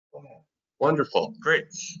Wonderful, great.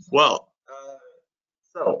 Well,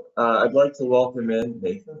 I'd like to welcome in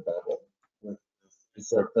Nathan Bevil with the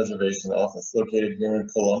Historic Preservation Office located here in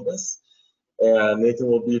Columbus. And Nathan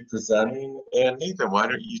will be presenting. And Nathan, why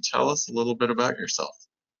don't you tell us a little bit about yourself?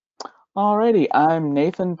 Alrighty, I'm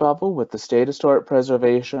Nathan Bevil with the State Historic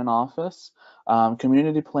Preservation Office,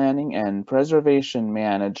 Community Planning and Preservation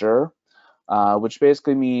Manager, which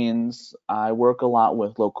basically means I work a lot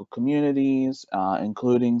with local communities,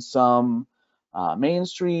 including some main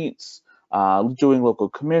streets, doing local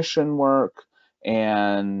commission work,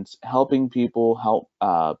 and helping people help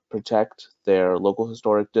protect their local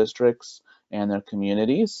historic districts and their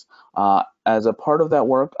communities. As a part of that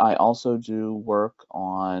work, I also do work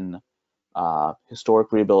on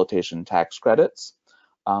historic rehabilitation tax credits.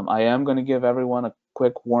 I am going to give everyone a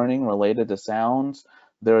quick warning related to sounds.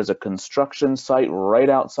 There is a construction site right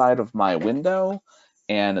outside of my window,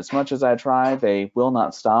 and as much as I try, they will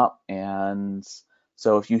not stop. And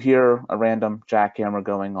so if you hear a random jackhammer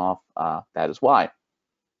going off, that is why.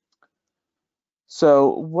 So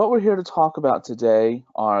what we're here to talk about today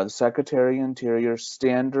are the Secretary of Interior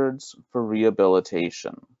standards for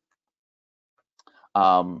rehabilitation.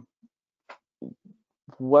 What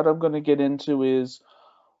I'm going to get into is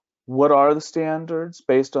what are the standards?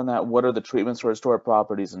 Based on that, what are the treatments for historic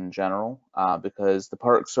properties in general? Because the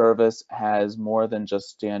Park Service has more than just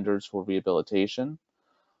standards for rehabilitation.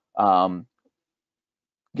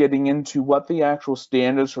 Getting into what the actual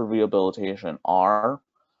standards for rehabilitation are.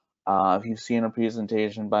 If you've seen a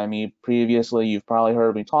presentation by me previously, you've probably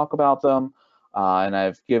heard me talk about them, and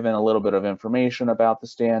I've given a little bit of information about the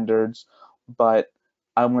standards, but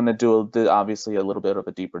I'm going to do obviously a little bit of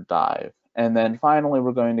a deeper dive. And then finally,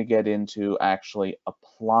 we're going to get into actually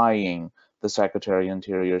applying the Secretary of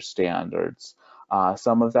Interior standards.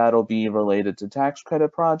 Some of that will be related to tax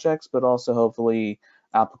credit projects, but also hopefully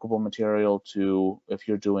applicable material to if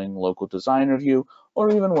you're doing local design review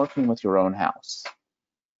or even working with your own house.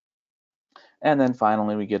 And then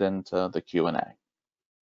finally, we get into the Q&A.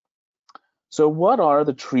 So what are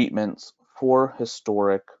the treatments for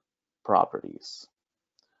historic properties?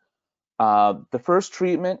 The first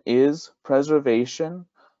treatment is preservation,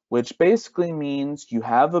 which basically means you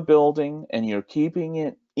have a building and you're keeping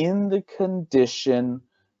it in the condition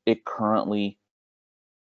it currently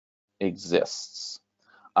exists.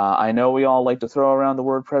 I know we all like to throw around the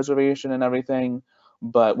word preservation and everything,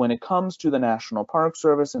 but when it comes to the National Park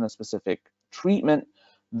Service and a specific treatment,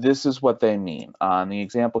 this is what they mean. The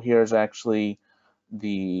example here is actually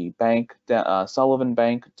the bank, Sullivan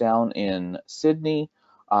Bank down in Sydney.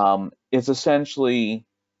 It's essentially,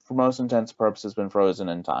 for most intents and purposes, been frozen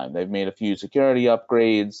in time. They've made a few security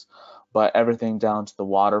upgrades, but everything down to the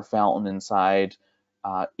water fountain inside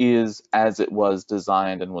is as it was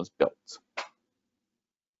designed and was built.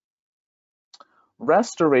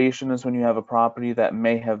 Restoration is when you have a property that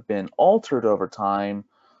may have been altered over time,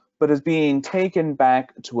 but is being taken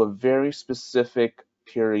back to a very specific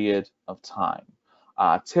period of time.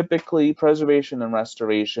 Typically, preservation and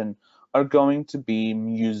restoration are going to be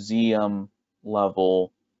museum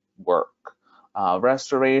level work.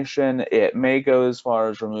 Restoration, it may go as far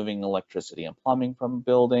as removing electricity and plumbing from a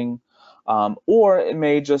building, or it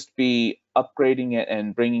may just be upgrading it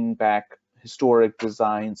and bringing back historic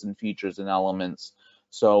designs and features and elements.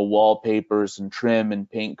 So wallpapers and trim and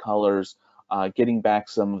paint colors, getting back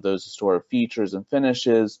some of those historic features and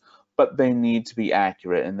finishes, but they need to be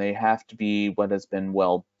accurate and they have to be what has been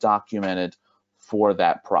well documented for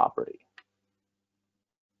that property.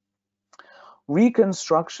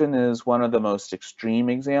 Reconstruction is one of the most extreme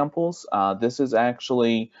examples. This is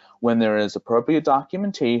actually when there is appropriate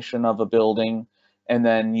documentation of a building and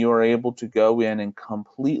then you're able to go in and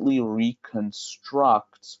completely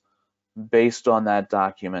reconstruct based on that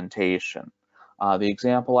documentation. The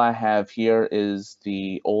example I have here is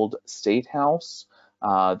the old State House,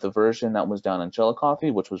 the version that was done in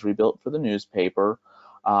Chillicothe, which was rebuilt for the newspaper.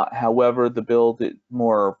 However, the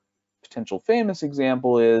more potential famous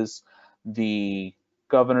example is the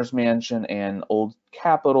Governor's Mansion and Old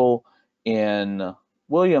Capitol in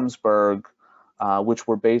Williamsburg, which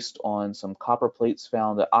were based on some copper plates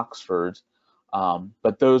found at Oxford.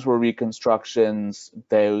 But those were reconstructions.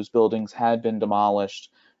 Those buildings had been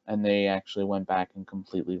demolished and they actually went back and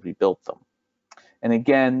completely rebuilt them. And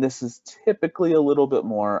again, this is typically a little bit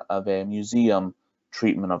more of a museum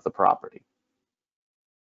treatment of the property.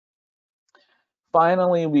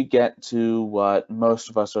 Finally, we get to what most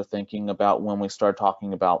of us are thinking about when we start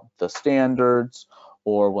talking about the standards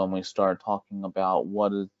or when we start talking about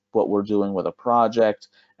what we're doing with a project,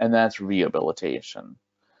 and that's rehabilitation.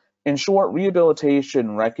 In short,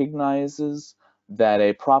 rehabilitation recognizes that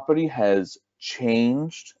a property has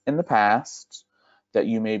changed in the past, that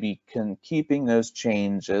you may be keeping those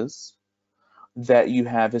changes, that you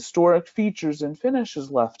have historic features and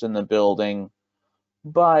finishes left in the building,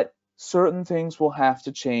 but certain things will have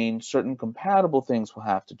to change, certain compatible things will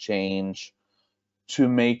have to change to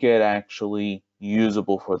make it actually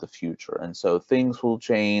usable for the future. And so things will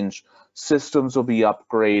change, systems will be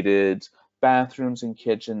upgraded, bathrooms and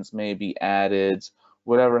kitchens may be added,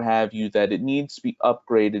 whatever have you, that it needs to be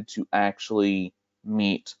upgraded to actually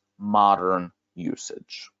meet modern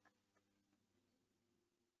usage.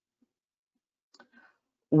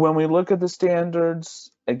 When we look at the standards,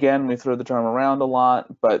 again, we throw the term around a lot,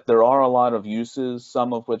 but there are a lot of uses,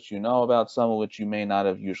 some of which you know about, some of which you may not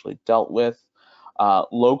have usually dealt with.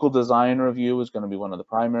 Local design review is going to be one of the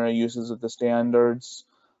primary uses of the standards.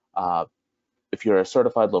 If you're a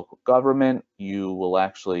certified local government, you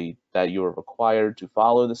are required to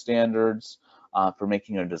follow the standards for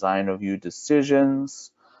making your design review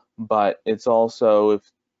decisions. But it's also,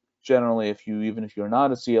 even if you're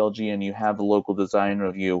not a CLG and you have a local design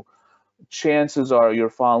review, chances are you're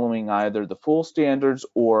following either the full standards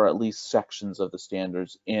or at least sections of the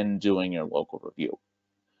standards in doing your local review.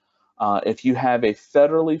 If you have a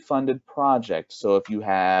federally funded project, so if you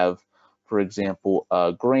have, for example,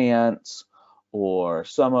 a grant or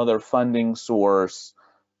some other funding source,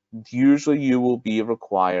 usually you will be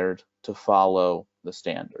required to follow the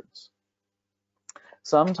standards.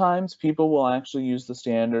 Sometimes people will actually use the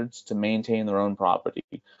standards to maintain their own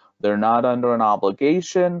property. They're not under an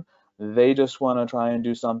obligation, they just want to try and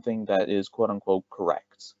do something that is quote unquote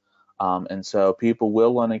correct. And so people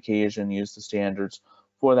will on occasion use the standards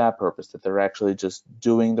for that purpose, that they're actually just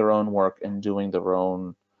doing their own work and doing their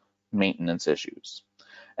own maintenance issues.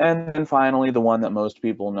 And then finally, the one that most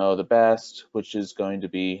people know the best, which is going to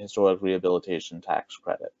be historic rehabilitation tax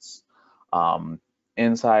credits.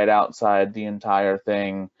 Inside, outside, the entire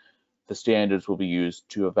thing, the standards will be used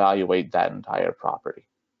to evaluate that entire property.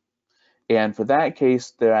 And for that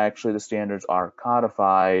case, the standards are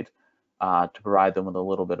codified to provide them with a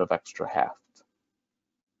little bit of extra heft.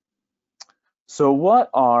 So what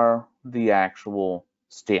are the actual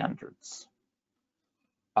standards?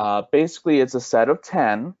 Basically, it's a set of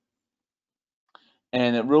 10,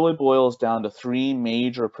 and it really boils down to 3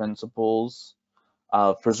 major principles: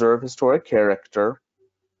 preserve historic character,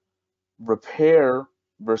 repair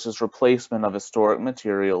versus replacement of historic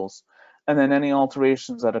materials, and then any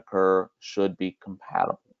alterations that occur should be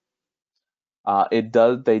compatible.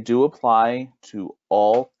 They do apply to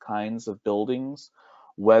all kinds of buildings,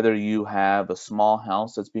 whether you have a small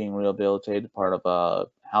house that's being rehabilitated, part of a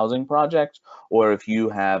housing project, or if you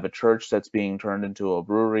have a church that's being turned into a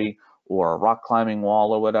brewery or a rock climbing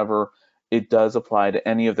wall or whatever, it does apply to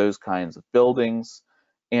any of those kinds of buildings.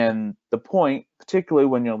 And the point, particularly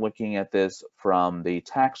when you're looking at this from the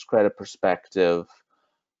tax credit perspective,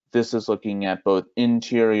 this is looking at both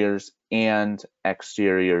interiors and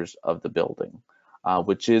exteriors of the building,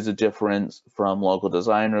 which is a difference from local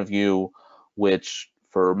design review, which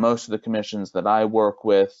for most of the commissions that I work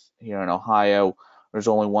with here in Ohio, there's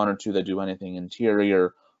only 1 or 2 that do anything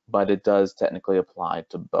interior, but it does technically apply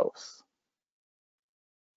to both.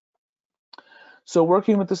 So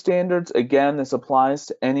working with the standards, again, this applies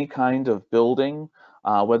to any kind of building,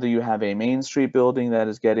 whether you have a Main Street building that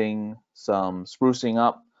is getting some sprucing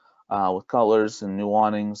up with colors and new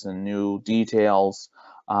awnings and new details,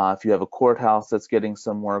 if you have a courthouse that's getting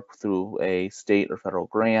some work through a state or federal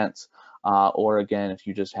grant, or again, if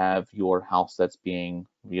you just have your house that's being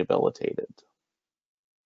rehabilitated.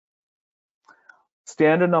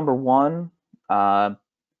 Standard number 1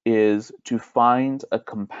 is to find a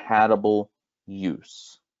compatible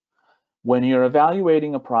use. When you're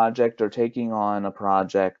evaluating a project or taking on a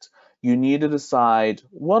project, you need to decide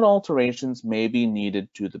what alterations may be needed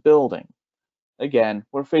to the building. Again,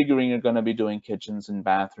 we're figuring you're going to be doing kitchens and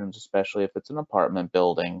bathrooms, especially if it's an apartment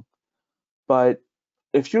building. But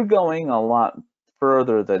if you're going a lot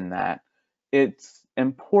further than that, it's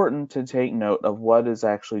important to take note of what is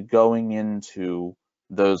actually going into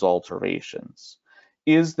those alterations.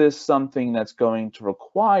 Is this something that's going to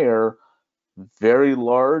require very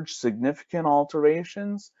large, significant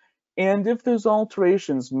alterations? And if those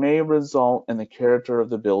alterations may result in the character of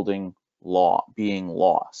the building being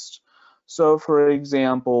lost. So for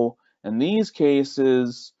example, in these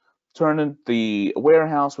cases, the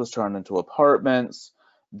warehouse was turned into apartments,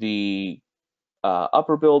 the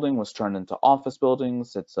upper building was turned into office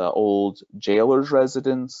buildings. It's an old jailer's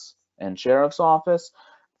residence and sheriff's office.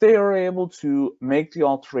 They are able to make the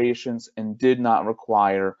alterations and did not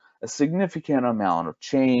require a significant amount of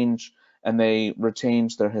change, and they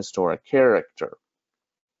retained their historic character.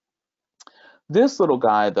 This little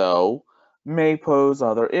guy, though, may pose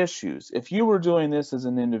other issues. If you were doing this as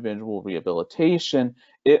an individual rehabilitation,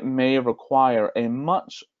 it may require a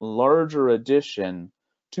much larger addition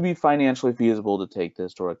to be financially feasible to take the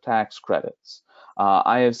historic tax credits.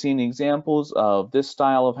 I have seen examples of this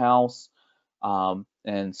style of house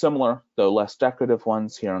and similar, though less decorative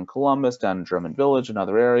ones here in Columbus, down in German Village and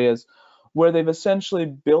other areas, where they've essentially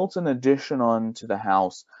built an addition onto the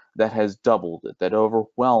house that has doubled it, that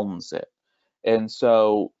overwhelms it. And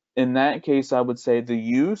so in that case, I would say the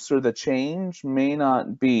use or the change may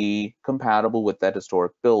not be compatible with that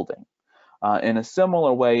historic building. In a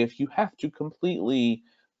similar way, if you have to completely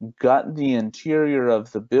gut the interior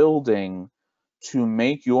of the building to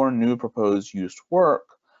make your new proposed use work,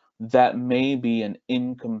 that may be an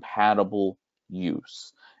incompatible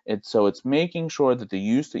use. So it's making sure that the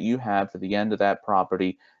use that you have for the end of that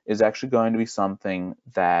property is actually going to be something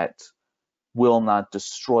that will not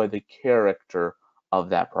destroy the character of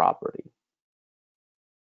that property.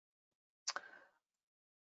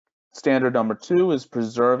 Standard number 2 is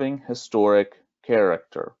preserving historic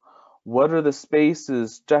character. What are the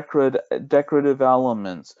spaces, decorative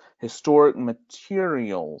elements, historic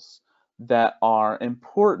materials that are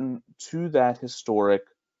important to that historic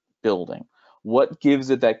building? What gives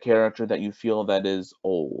it that character that you feel that is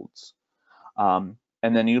old?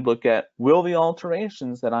 And then you look at, will the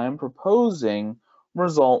alterations that I am proposing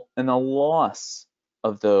result in a loss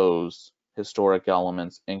of those historic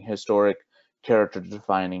elements and historic character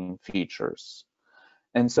defining features?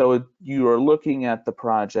 And so you are looking at the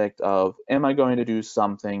project of, am I going to do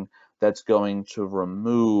something that's going to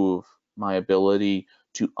remove my ability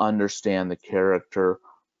to understand the character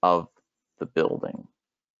of the building?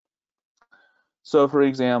 So for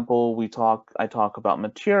example, I talk about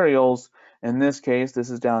materials. In this case, this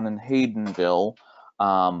is down in Haydenville.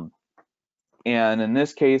 And in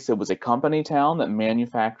this case, it was a company town that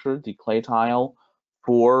manufactured the clay tile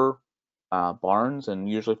for barns and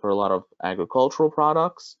usually for a lot of agricultural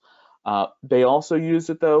products. They also used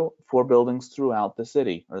it, though, for buildings throughout the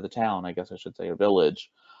city, or the town, I guess I should say, or village.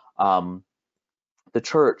 The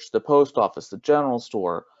church, the post office, the general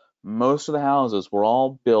store, most of the houses were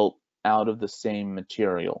all built out of the same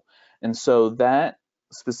material. And so that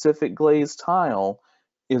specific glazed tile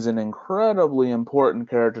is an incredibly important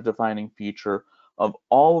character defining feature of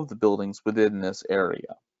all of the buildings within this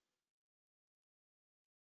area.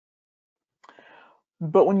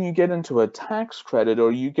 But when you get into a tax credit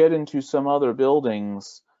or you get into some other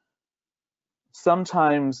buildings,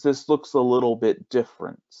 sometimes this looks a little bit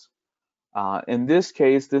different. In this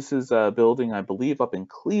case, this is a building, I believe, up in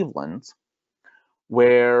Cleveland,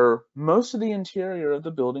 where most of the interior of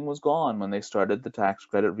the building was gone when they started the tax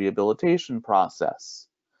credit rehabilitation process.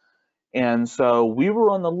 And so we were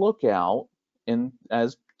on the lookout in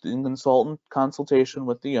consultation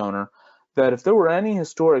with the owner, that if there were any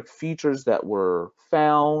historic features that were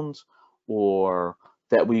found or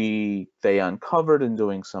that they uncovered in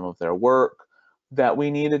doing some of their work, that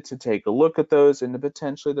we needed to take a look at those and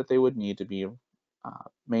potentially that they would need to be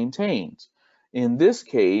maintained. In this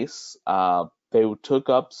case, they took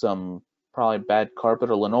up some probably bad carpet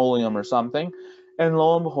or linoleum or something, and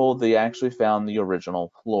lo and behold, they actually found the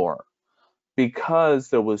original floor. Because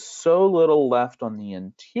there was so little left on the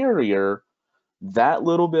interior, that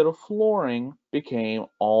little bit of flooring became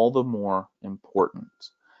all the more important.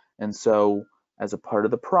 And so, as a part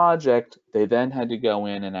of the project, they then had to go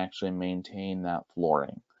in and actually maintain that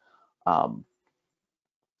flooring.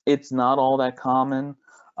 It's not all that common,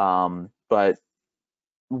 but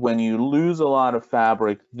when you lose a lot of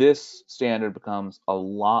fabric, this standard becomes a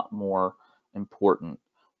lot more important.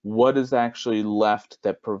 What is actually left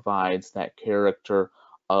that provides that character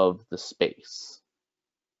of the space?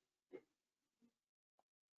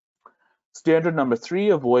 Standard number 3,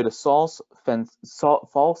 avoid a false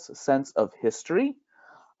sense of history.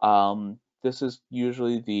 This is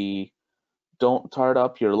usually the don't tart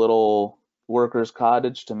up your little worker's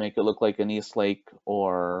cottage to make it look like an Eastlake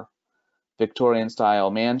or Victorian style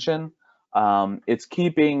mansion. It's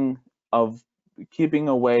keeping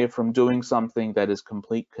away from doing something that is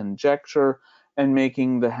complete conjecture and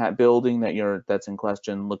making the building that's in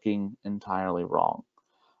question looking entirely wrong.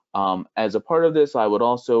 As a part of this, I would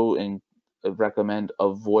also recommend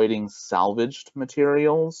avoiding salvaged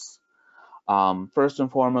materials. First and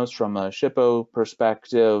foremost, from a SHPO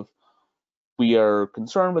perspective, we are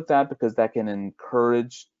concerned with that because that can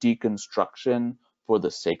encourage deconstruction for the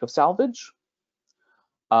sake of salvage.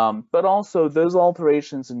 But also, those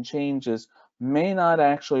alterations and changes may not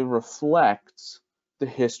actually reflect the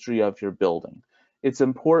history of your building. It's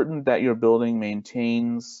important that your building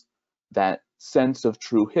maintains that sense of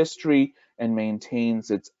true history and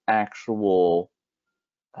maintains its actual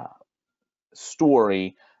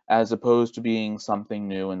story, as opposed to being something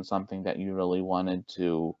new and something that you really wanted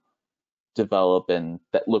to develop and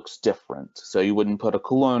that looks different. So you wouldn't put a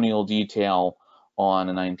colonial detail on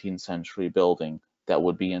a 19th century building. That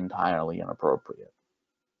would be entirely inappropriate.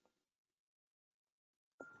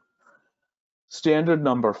 Standard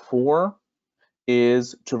number 4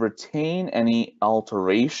 is to retain any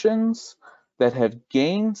alterations that have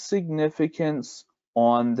gained significance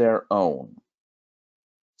on their own.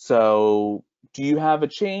 So do you have a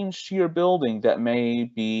change to your building that may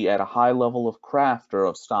be at a high level of craft or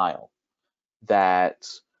of style, that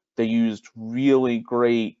they used really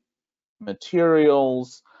great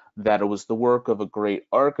materials, that it was the work of a great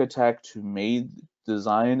architect who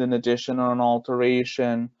designed an addition or an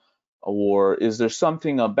alteration, or is there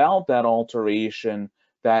something about that alteration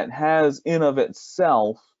that has in of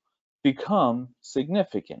itself become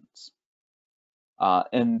significant?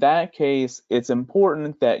 In that case, it's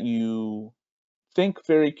important that you think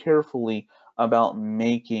very carefully about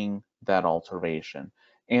making that alteration.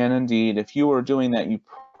 And indeed, if you are doing that, you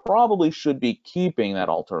probably should be keeping that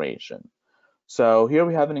alteration. So here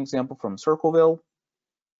we have an example from Circleville.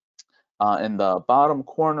 In the bottom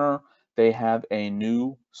corner, they have a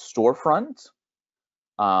new storefront.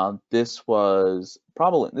 This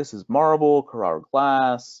is marble, Carrara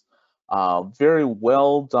glass, very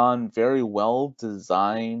well done, very well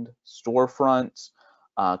designed storefront.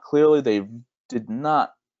 Clearly, they did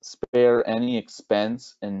not spare any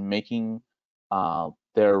expense in making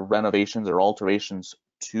their renovations or alterations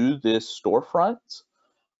to this storefront.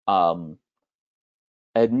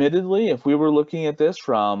 Admittedly, if we were looking at this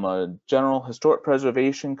from a General Historic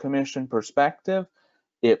Preservation Commission perspective,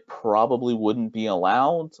 it probably wouldn't be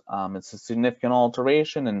allowed. It's a significant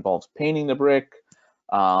alteration, involves painting the brick,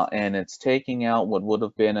 and it's taking out what would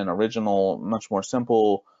have been an original, much more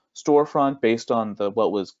simple storefront based on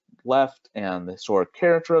what was left and the historic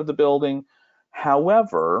character of the building.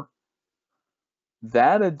 However,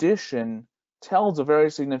 that addition tells a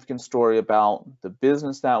very significant story about the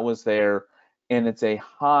business that was there, and it's a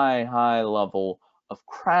high level of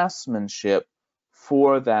craftsmanship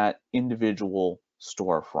for that individual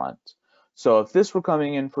storefront. So if this were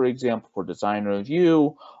coming in, for example, for design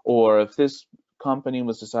review, or if this company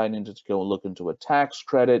was deciding to go look into a tax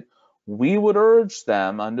credit, we would urge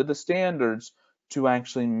them under the standards to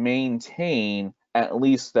actually maintain at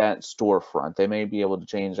least that storefront. They may be able to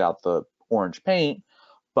change out the orange paint,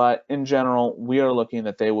 but in general, we are looking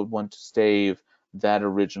that they would want to stave that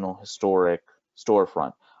original historic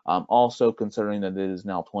storefront. Also considering that it is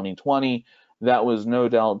now 2020, that was no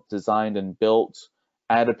doubt designed and built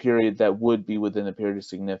at a period that would be within the period of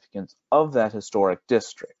significance of that historic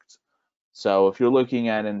district. So if you're looking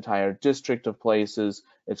at an entire district of places,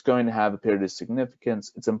 it's going to have a period of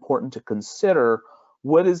significance. It's important to consider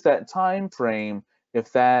what is that time frame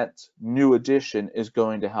if that new addition is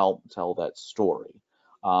going to help tell that story,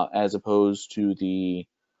 as opposed to the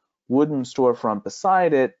wooden storefront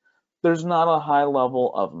beside it. There's not a high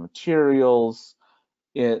level of materials.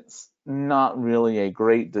 It's not really a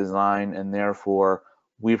great design, and therefore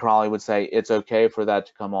we probably would say it's okay for that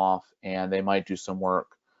to come off, and they might do some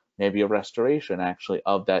work, maybe a restoration actually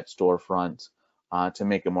of that storefront to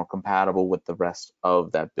make it more compatible with the rest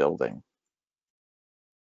of that building.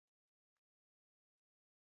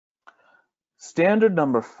 Standard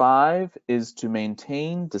number 5 is to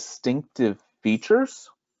maintain distinctive features.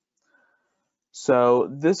 So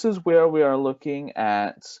this is where we are looking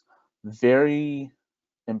at very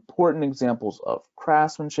important examples of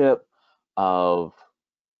craftsmanship, of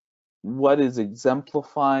what is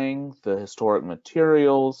exemplifying the historic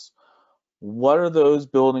materials. What are those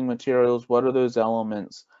building materials? What are those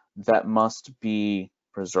elements that must be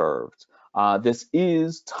preserved? This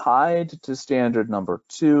is tied to standard number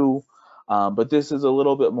 2, but this is a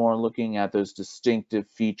little bit more looking at those distinctive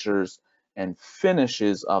features and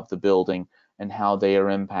finishes of the building and how they are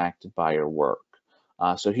impacted by your work.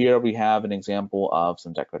 So here we have an example of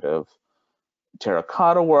some decorative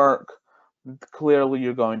terracotta work. Clearly,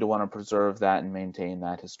 you're going to want to preserve that and maintain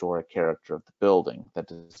that historic character of the building, that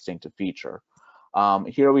distinctive feature.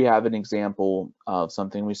 Here we have an example of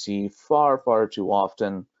something we see far too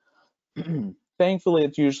often. Thankfully,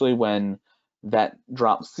 it's usually when that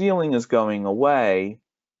drop ceiling is going away,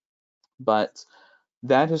 but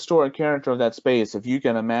that historic character of that space, if you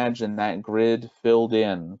can imagine that grid filled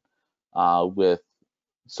in with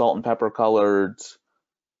salt and pepper colored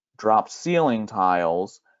drop ceiling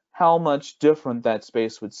tiles, how much different that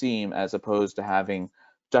space would seem as opposed to having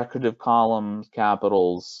decorative columns,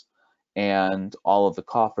 capitals, and all of the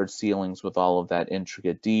coffered ceilings with all of that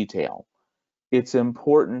intricate detail. it's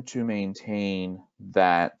important to maintain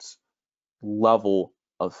that level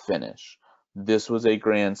of finish. This was a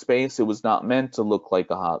grand space. It was not meant to look like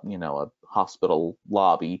a hospital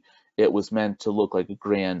lobby. It was meant to look like a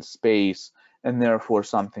grand space, and therefore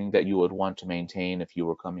something that you would want to maintain if you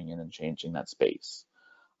were coming in and changing that space.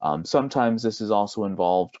 Sometimes this is also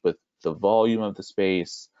involved with the volume of the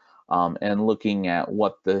space and looking at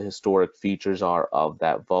what the historic features are of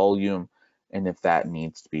that volume and if that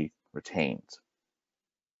needs to be retained.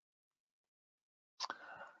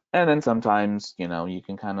 And then sometimes, you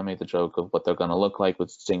can kind of make the joke of what they're going to look like with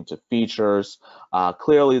distinctive features.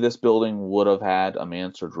 Clearly, this building would have had a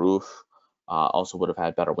mansard roof, also would have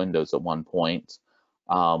had better windows at one point.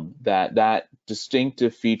 That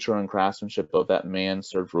distinctive feature and craftsmanship of that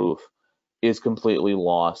mansard roof is completely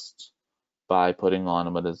lost by putting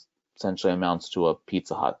on what is essentially amounts to a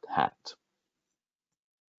Pizza Hut hat.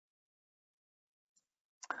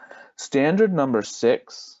 Standard number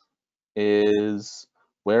 6 is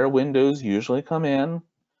where windows usually come in,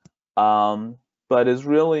 but is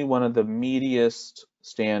really one of the meatiest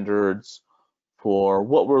standards for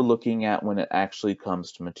what we're looking at when it actually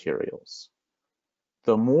comes to materials.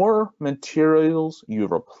 The more materials you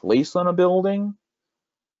replace on a building,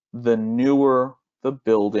 the newer the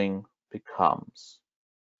building becomes.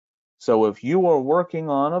 So if you are working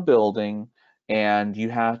on a building and you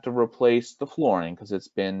have to replace the flooring because it's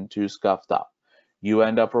been too scuffed up, you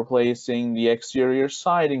end up replacing the exterior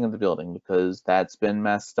siding of the building because that's been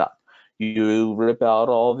messed up. You rip out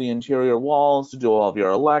all the interior walls to do all of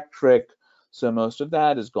your electric, so most of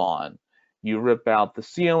that is gone. You rip out the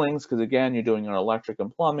ceilings because, again, you're doing your electric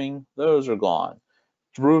and plumbing, those are gone.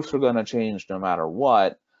 Roofs are going to change no matter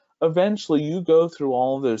what. Eventually, you go through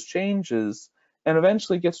all of those changes, and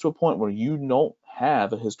eventually it gets to a point where you don't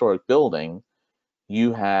have a historic building,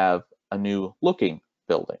 you have a new looking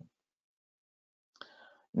building.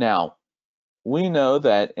 Now, we know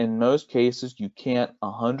that in most cases you can't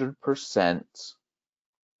 100%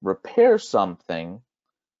 repair something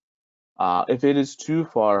if it is too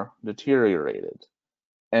far deteriorated.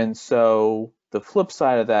 And so the flip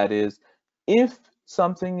side of that is if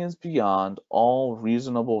something is beyond all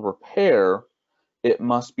reasonable repair, it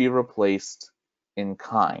must be replaced in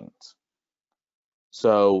kind.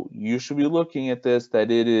 So you should be looking at this that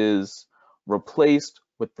it is replaced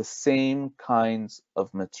with the same kinds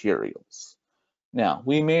of materials. Now,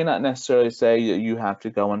 we may not necessarily say that you have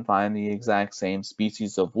to go and find the exact same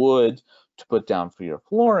species of wood to put down for your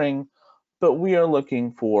flooring, but we are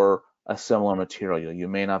looking for a similar material. You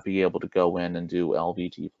may not be able to go in and do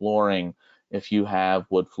LVT flooring if you have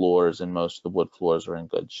wood floors and most of the wood floors are in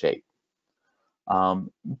good shape.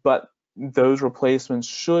 But those replacements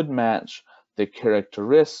should match the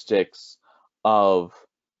characteristics of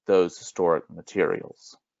those historic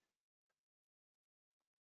materials.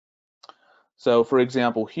 So for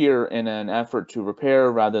example, here in an effort to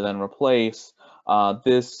repair rather than replace,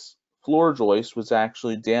 this floor joist was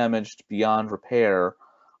actually damaged beyond repair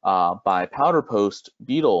by powder post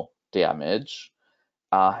beetle damage.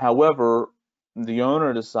 However, the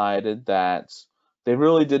owner decided that they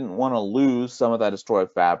really didn't want to lose some of that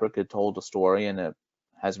historic fabric. It told a story and it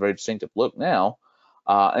has a very distinctive look now.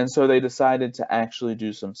 And so they decided to actually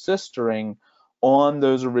do some sistering on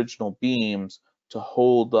those original beams to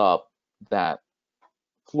hold up that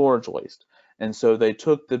floor joist. And so they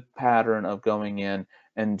took the pattern of going in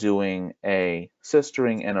and doing a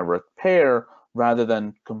sistering and a repair rather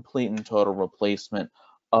than complete and total replacement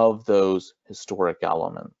of those historic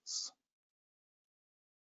elements.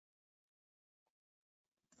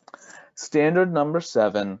 Standard number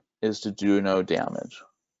 7 is to do no damage.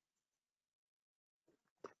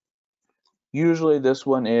 Usually this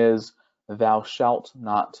one is thou shalt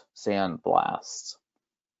not sandblast.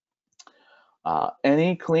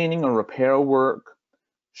 Any cleaning or repair work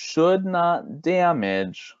should not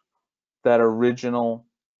damage that original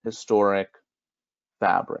historic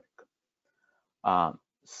fabric.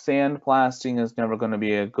 Sandblasting is never going to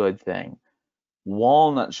be a good thing.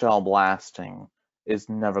 Walnut shell blasting is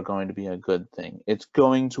never going to be a good thing. It's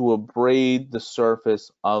going to abrade the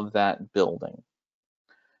surface of that building.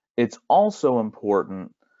 It's also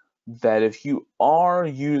important that if you are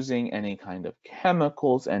using any kind of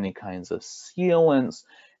chemicals, any kinds of sealants,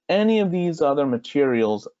 any of these other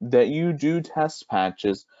materials, that you do test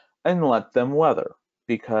patches and let them weather.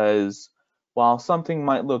 Because while something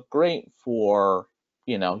might look great for,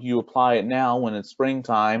 you apply it now when it's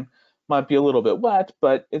springtime, might be a little bit wet,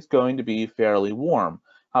 but it's going to be fairly warm.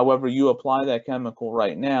 However, you apply that chemical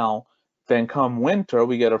right now, then come winter,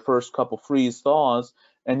 we get our first couple freeze thaws,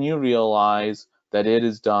 and you realize that it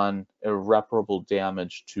has done irreparable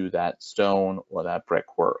damage to that stone or that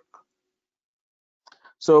brickwork.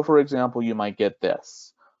 So for example, you might get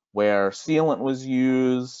this, where sealant was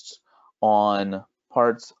used on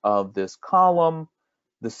parts of this column,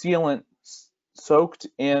 the sealant soaked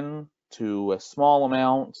in to a small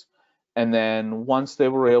amount, and then once they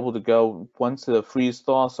were able to go, once the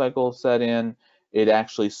freeze-thaw cycle set in, it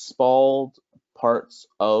actually spalled parts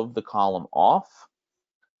of the column off,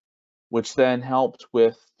 which then helped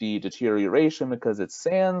with the deterioration because it's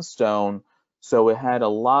sandstone, so it had a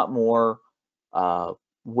lot more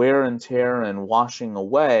wear and tear and washing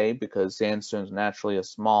away because sandstone is naturally a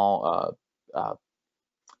small,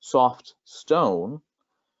 soft stone.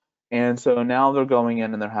 And so now they're going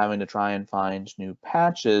in and they're having to try and find new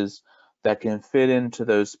patches that can fit into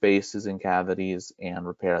those spaces and cavities and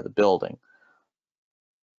repair the building.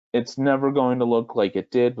 It's never going to look like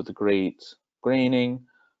it did with the great graining.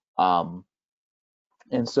 And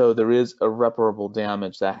so there is irreparable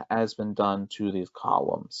damage that has been done to these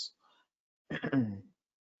columns.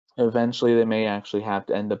 Eventually, they may actually have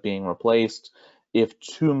to end up being replaced if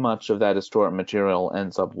too much of that historic material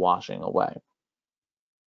ends up washing away.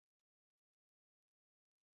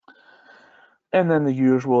 And then the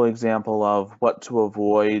usual example of what to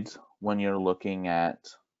avoid when you're looking at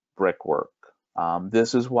brickwork.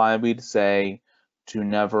 This is why we'd say to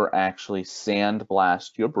never actually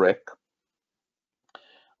sandblast your brick.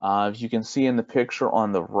 If you can see in the picture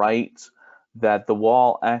on the right that the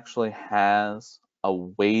wall actually has a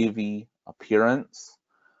wavy appearance.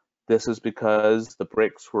 This is because the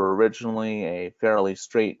bricks were originally a fairly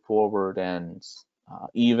straightforward and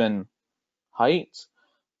even height.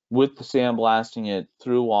 With the sandblasting, it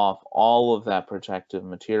threw off all of that protective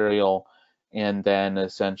material, and then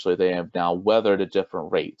essentially they have now weathered at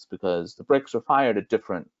different rates because the bricks are fired at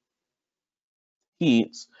different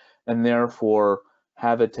heats and therefore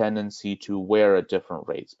have a tendency to wear at different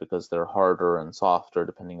rates because they're harder and softer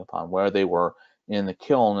depending upon where they were in the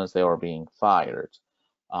kiln as they were being fired.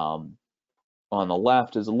 On the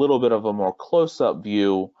left is a little bit of a more close-up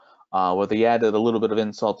view where they added a little bit of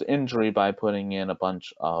insult to injury by putting in a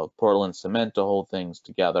bunch of Portland cement to hold things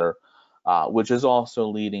together, which is also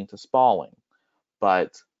leading to spalling.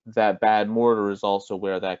 But that bad mortar is also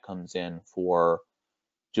where that comes in for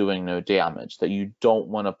doing no damage, that you don't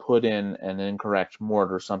want to put in an incorrect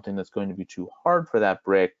mortar, something that's going to be too hard for that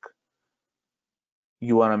brick.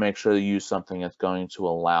 You want to make sure you use something that's going to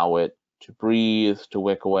allow it to breathe, to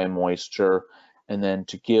wick away moisture, and then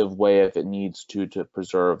to give way if it needs to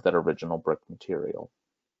preserve that original brick material.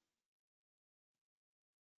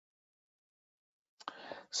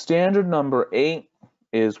 Standard number 8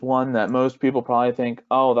 is one that most people probably think,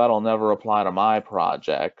 oh, that'll never apply to my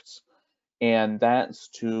project, and that's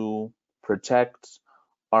to protect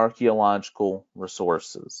archaeological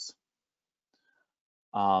resources.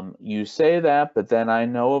 You say that, but then I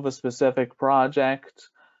know of a specific project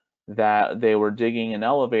that they were digging an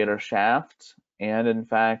elevator shaft and in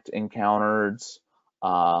fact encountered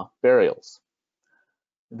burials.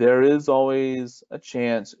 There is always a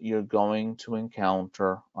chance you're going to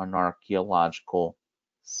encounter an archaeological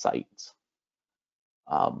site.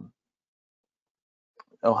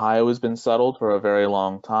 Ohio has been settled for a very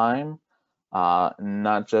long time,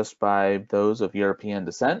 not just by those of European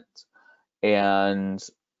descent, and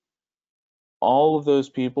all of those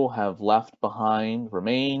people have left behind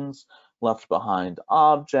remains, left behind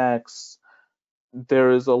objects.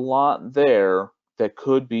 There is a lot there that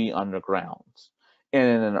could be underground. And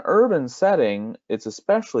in an urban setting, it's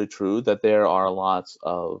especially true that there are lots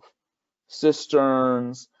of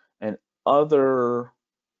cisterns and other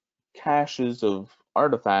caches of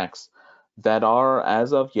artifacts that are,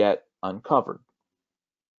 as of yet, uncovered.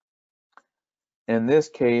 In this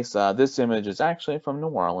case, this image is actually from New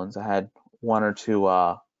Orleans. I had one or two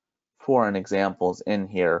foreign examples in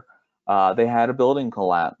here. They had a building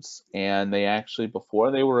collapse, and they actually,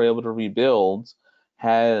 before they were able to rebuild,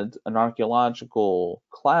 had an archaeological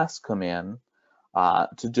class come in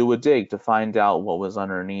to do a dig to find out what was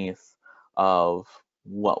underneath of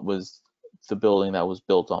what was the building that was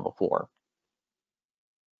built on before.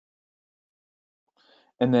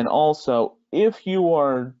 And then also, if you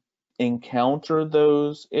are encounter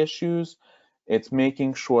those issues, it's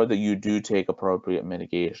making sure that you do take appropriate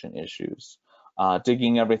mitigation issues.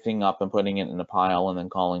 Digging everything up and putting it in a pile and then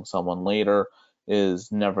calling someone later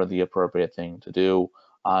is never the appropriate thing to do.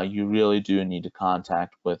 You really do need to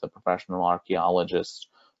contact with a professional archaeologist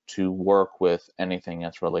to work with anything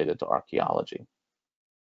that's related to archaeology.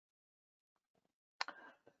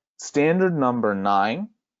 Standard number 9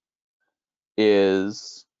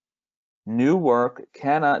 is New work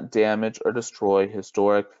cannot damage or destroy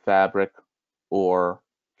historic fabric or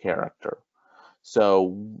character.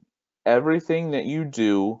 So everything that you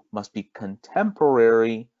do must be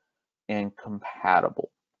contemporary and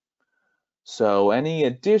compatible. So any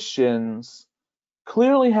additions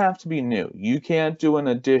clearly have to be new. You can't do an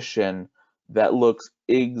addition that looks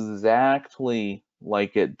exactly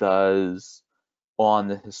like it does on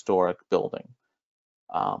the historic building.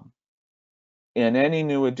 And any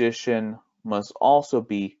new addition must also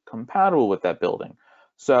be compatible with that building.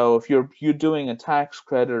 So if you're doing a tax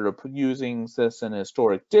credit or using this in a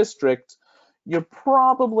historic district, you're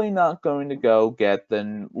probably not going to go get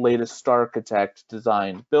the latest architect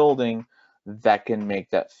designed building that can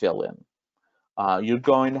make that fill in. You're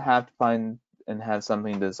going to have to find and have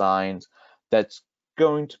something designed that's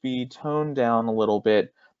going to be toned down a little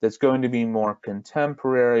bit, that's going to be more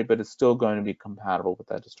contemporary, but it's still going to be compatible with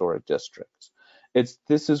that historic district.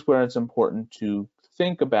 This is where it's important to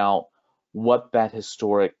think about what that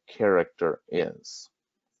historic character is.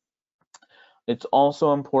 It's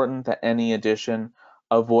also important that any addition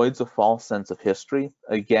avoids a false sense of history.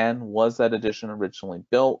 Again, was that addition originally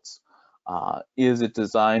built? Is it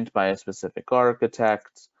designed by a specific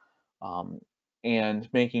architect? And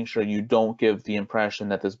making sure you don't give the impression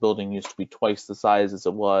that this building used to be twice the size as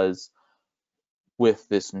it was with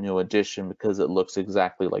this new addition because it looks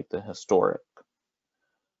exactly like the historic.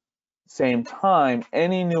 Same time,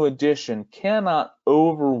 any new addition cannot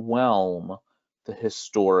overwhelm the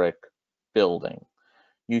historic building.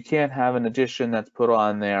 You can't have an addition that's put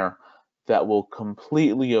on there that will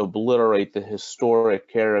completely obliterate the historic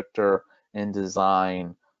character and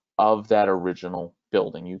design of that original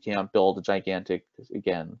building. You can't build a gigantic,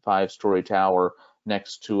 again, 5-story tower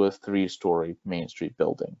next to a 3-story Main Street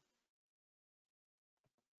building.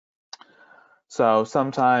 So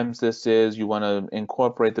sometimes this is you want to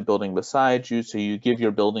incorporate the building beside you, so you give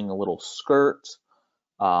your building a little skirt,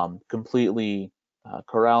 completely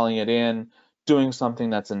corralling it in, doing something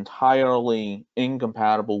that's entirely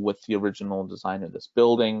incompatible with the original design of this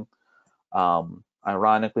building.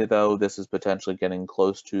 Ironically, though, this is potentially getting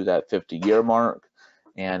close to that 50-year mark,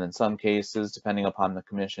 and in some cases, depending upon the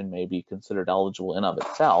commission, may be considered eligible in of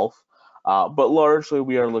itself. But largely,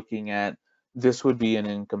 we are looking at this would be an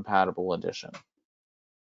incompatible addition.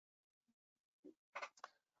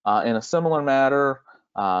 In a similar matter,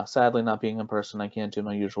 sadly not being in person, I can't do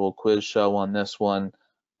my usual quiz show on this one.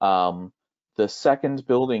 The second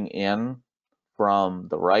building in from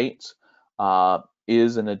the right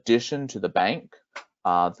is an addition to the bank.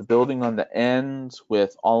 The building on the end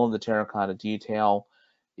with all of the terracotta detail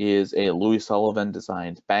is a Louis Sullivan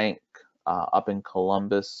designed bank up in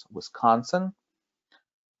Columbus, Wisconsin.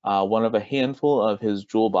 One of a handful of his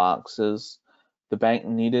jewel boxes. The bank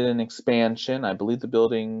needed an expansion. I believe the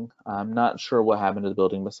building, I'm not sure what happened to the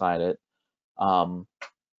building beside it.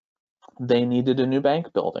 They needed a new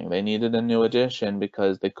bank building. They needed a new addition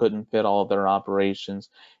because they couldn't fit all of their operations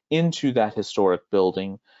into that historic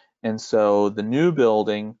building. And so the new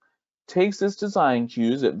building takes its design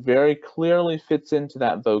cues. It very clearly fits into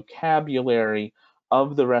that vocabulary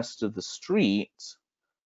of the rest of the street.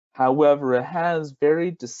 However, it has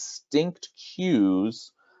very distinct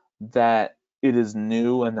cues that it is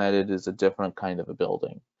new and that it is a different kind of a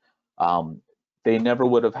building. They never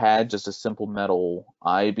would have had just a simple metal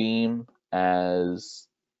I-beam as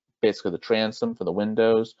basically the transom for the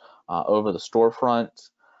windows over the storefront.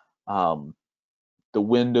 The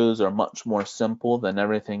windows are much more simple than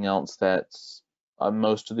everything else that's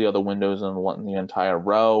most of the other windows in the entire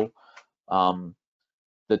row.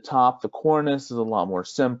 The top, the cornice is a lot more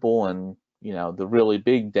simple, and the really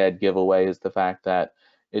big dead giveaway is the fact that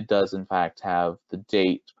it does in fact have the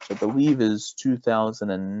date, which I believe is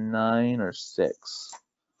 2009 or 6,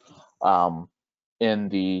 in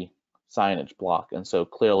the signage block, and so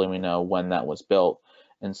clearly we know when that was built,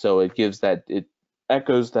 and so it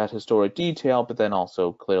echoes that historic detail, but then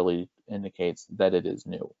also clearly indicates that it is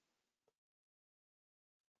new.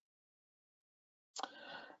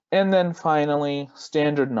 And then finally,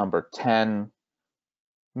 standard number 10,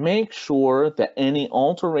 make sure that any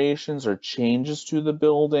alterations or changes to the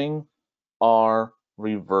building are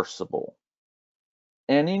reversible.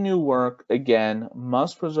 Any new work, again,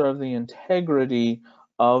 must preserve the integrity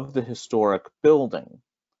of the historic building.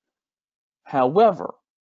 However,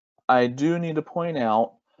 I do need to point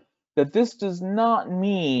out that this does not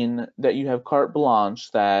mean that you have carte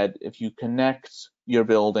blanche, that if you connect your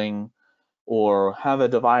building or have a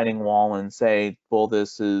dividing wall and say, well,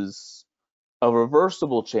 this is a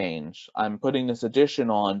reversible change, I'm putting this addition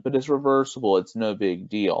on, but it's reversible, it's no big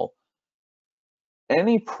deal.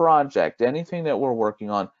 Any project, anything that we're working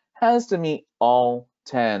on, has to meet all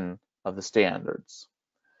 10 of the standards.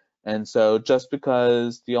 And so just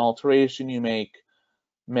because the alteration you make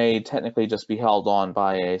may technically just be held on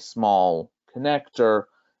by a small connector,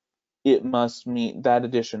 it must meet, that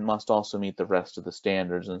addition must also meet the rest of the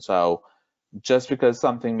standards. And so just because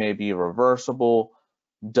something may be reversible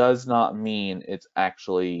does not mean it's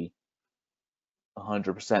actually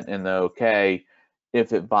 100% in the okay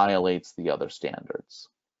if it violates the other standards.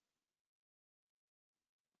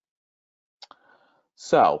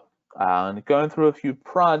 So, going through a few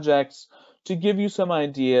projects to give you some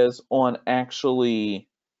ideas on actually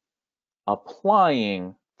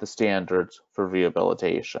applying the standards for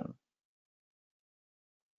rehabilitation.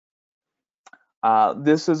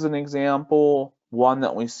 This is an example, one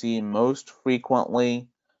that we see most frequently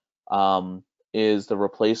is the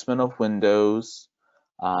replacement of windows.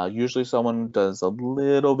 Usually someone does a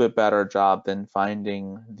little bit better job than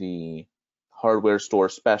finding the hardware store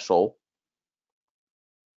special.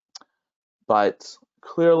 But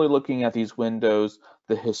clearly looking at these windows,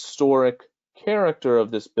 the historic character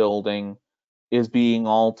of this building is being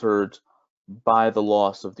altered by the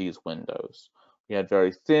loss of these windows. We had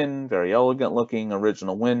very thin, very elegant looking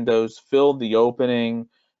original windows, filled the opening,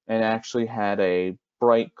 and actually had a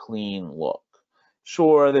bright, clean look.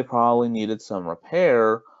 Sure, they probably needed some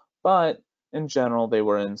repair, but in general, they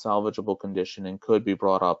were in salvageable condition and could be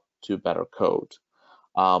brought up to better code.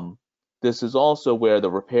 This is also where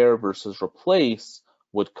the repair versus replace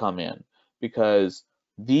would come in, because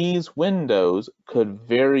these windows could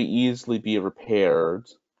very easily be repaired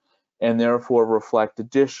and therefore reflect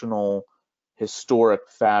additional historic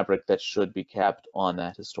fabric that should be kept on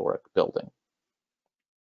that historic building.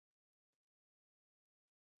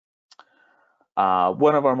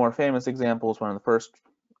 One of our more famous examples, one of the first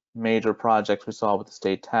major projects we saw with the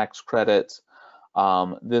state tax credits,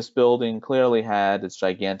 this building clearly had its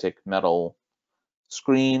gigantic metal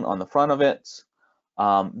screen on the front of it.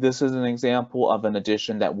 This is an example of an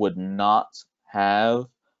addition that would not have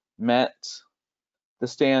met the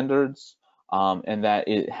standards, and that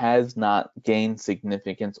it has not gained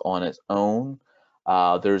significance on its own.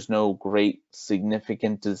 There's no great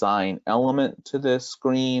significant design element to this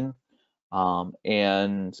screen,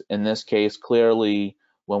 and in this case, clearly,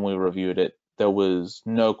 when we reviewed it, there was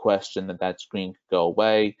no question that that screen could go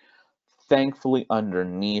away. Thankfully,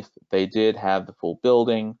 underneath, they did have the full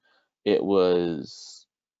building. It was,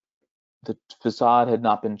 the facade had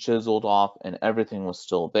not been chiseled off and everything was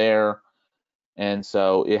still there. And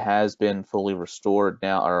so it has been fully restored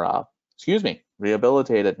now, or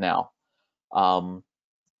rehabilitated now, to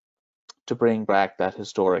bring back that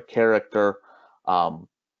historic character,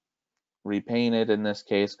 repainted in this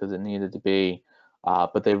case because it needed to be,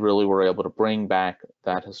 but they really were able to bring back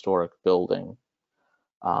that historic building.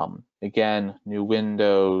 Again, new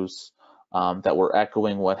windows that were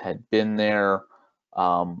echoing what had been there,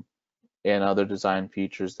 and other design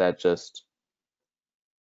features that just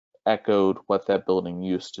echoed what that building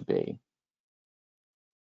used to be.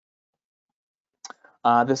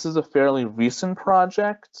 This is a fairly recent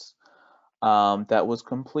project that was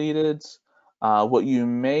completed. What you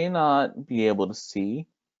may not be able to see,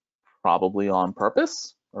 probably on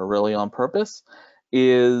purpose, or really on purpose,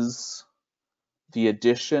 is the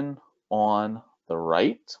addition on the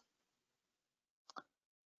right.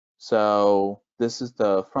 So this is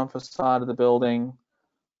the front facade of the building.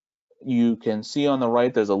 You can see on the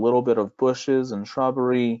right there's a little bit of bushes and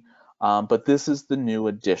shrubbery, but this is the new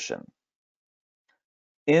addition.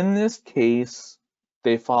 In this case,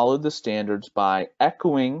 they followed the standards by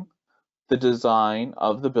echoing the design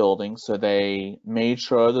of the building. So they made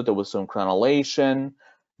sure that there was some crenellation,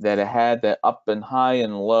 that it had that up and high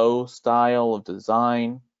and low style of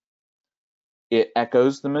design. It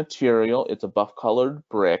echoes the material. It's a buff colored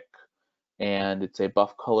brick and it's a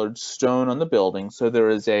buff colored stone on the building. So there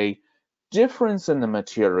is a difference in the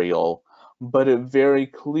material, but it very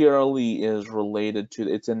clearly is related to,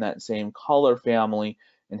 it's in that same color family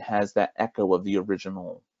and has that echo of the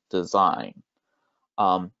original design.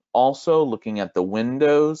 Also, looking at the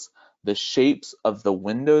windows, the shapes of the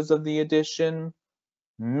windows of the addition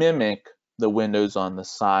mimic the windows on the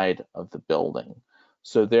side of the building.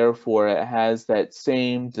 So therefore, it has that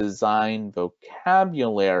same design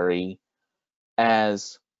vocabulary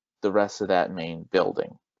as the rest of that main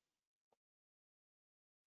building.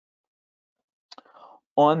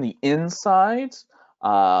 On the inside,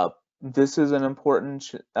 this is an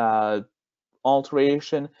important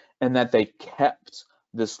alteration in that they kept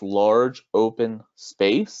this large open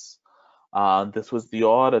space. This was the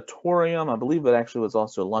auditorium. I believe it actually was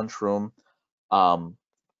also a lunchroom.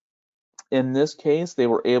 In this case, they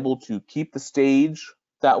were able to keep the stage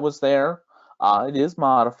that was there. It is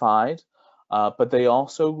modified, but they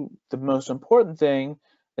also, the most important thing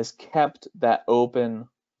is kept that open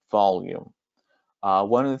volume.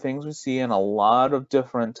 One of the things we see in a lot of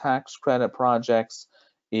different tax credit projects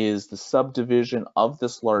is the subdivision of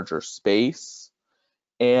this larger space.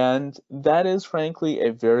 And that is frankly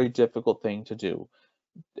a very difficult thing to do,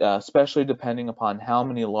 especially depending upon how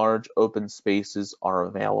many large open spaces are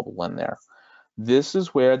available in there. This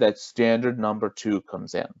is where that standard number 2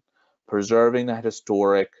 comes in, preserving that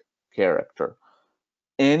historic character.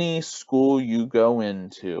 Any school you go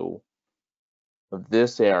into of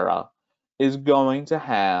this era is going to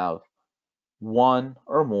have one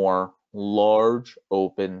or more large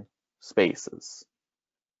open spaces.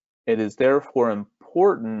 It is therefore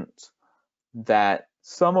important that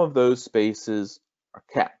some of those spaces are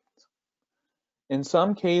kept. In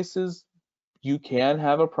some cases, you can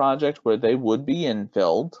have a project where they would be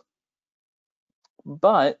infilled,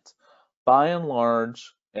 but by and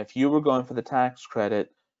large, if you were going for the tax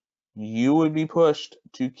credit, you would be pushed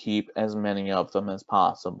to keep as many of them as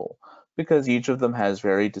possible, because each of them has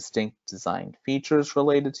very distinct design features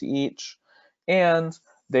related to each, and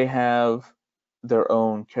they have their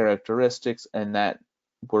own characteristics, and that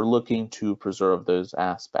we're looking to preserve those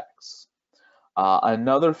aspects.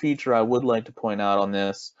 Another feature I would like to point out on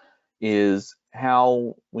this is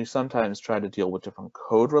how we sometimes try to deal with different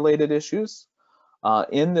code-related issues.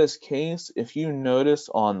 In this case, if you notice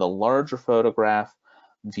on the larger photograph,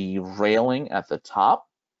 the railing at the top,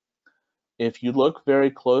 if you look very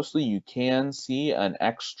closely, you can see an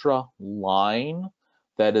extra line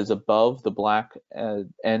that is above the black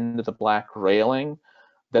end of the black railing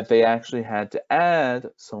that they actually had to add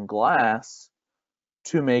some glass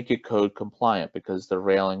to make it code compliant because the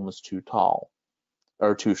railing was too tall,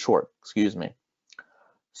 or too short, excuse me.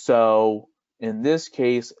 So in this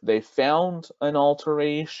case, they found an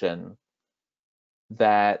alteration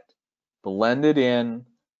that blended in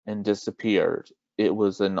and disappeared. It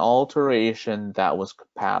was an alteration that was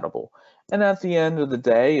compatible. And at the end of the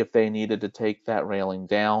day, if they needed to take that railing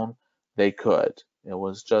down, they could. It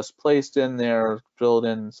was just placed in there, drilled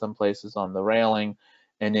in some places on the railing,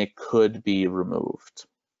 and it could be removed.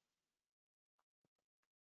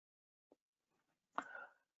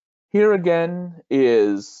 Here again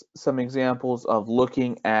is some examples of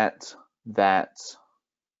looking at that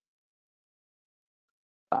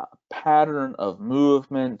pattern of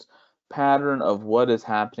movement, pattern of what is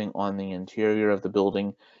happening on the interior of the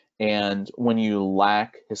building, and when you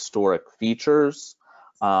lack historic features.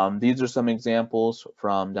 These are some examples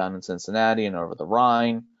from down in Cincinnati and over the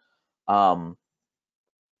Rhine. On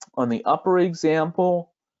the upper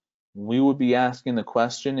example, we would be asking the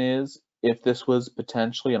question is if this was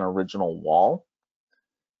potentially an original wall.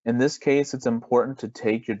 In this case, it's important to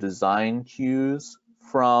take your design cues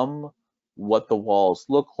from what the walls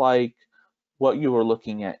look like, what you are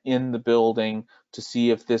looking at in the building, to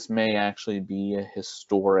see if this may actually be a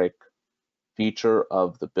historic feature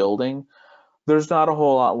of the building. There's not a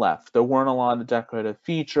whole lot left. There weren't a lot of decorative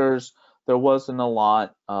features. There wasn't a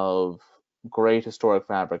lot of great historic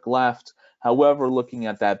fabric left. However, looking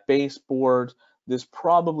at that baseboard, this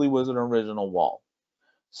probably was an original wall.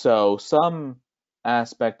 So some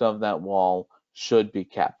aspect of that wall should be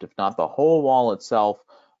kept. If not the whole wall itself,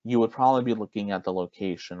 you would probably be looking at the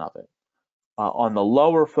location of it. On the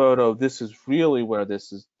lower photo, this is really where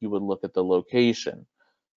you would look at the location.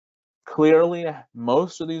 Clearly,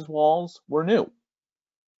 most of these walls were new.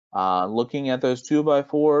 Looking at those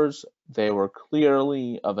 2x4s, they were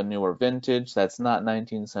clearly of a newer vintage. That's not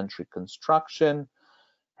 19th century construction.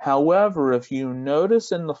 However, if you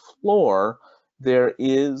notice in the floor, there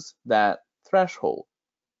is that threshold.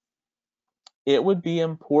 It would be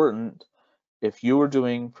important if you were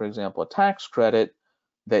doing, for example, a tax credit,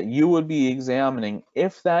 that you would be examining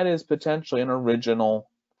if that is potentially an original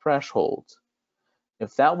threshold.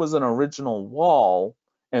 If that was an original wall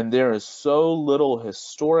and there is so little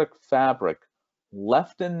historic fabric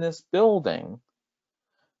left in this building,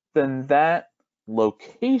 then that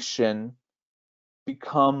location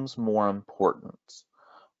becomes more important.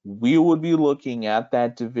 We would be looking at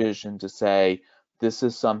that division to say, this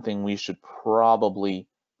is something we should probably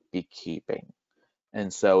be keeping.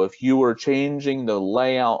 And so if you were changing the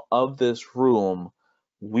layout of this room,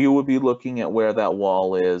 we would be looking at where that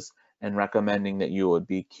wall is and recommending that you would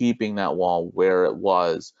be keeping that wall where it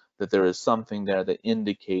was, that there is something there that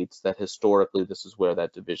indicates that historically this is where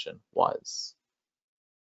that division was.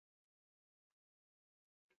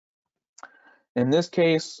 In this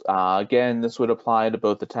case, again, this would apply to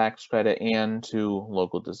both the tax credit and to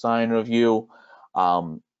local design review.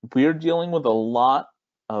 We're dealing with a lot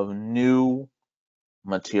of new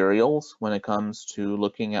materials when it comes to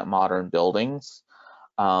looking at modern buildings.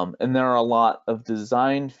 And there are a lot of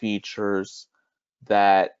design features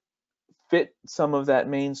that fit some of that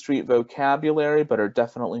Main Street vocabulary, but are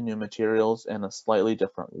definitely new materials and a slightly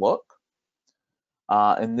different look.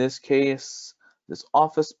 In this case, this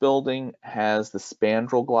office building has the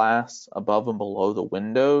spandrel glass above and below the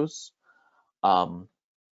windows. No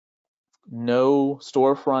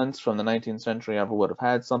storefronts from the 19th century ever would have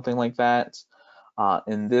had something like that.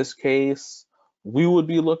 In this case, we would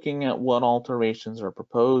be looking at what alterations are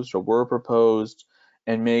proposed or were proposed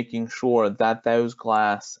and making sure that those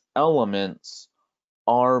glass elements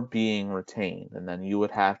are being retained. And then you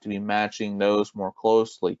would have to be matching those more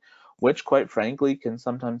closely, which quite frankly can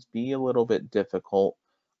sometimes be a little bit difficult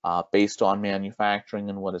based on manufacturing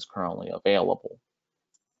and what is currently available.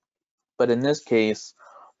 But in this case,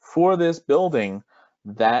 for this building,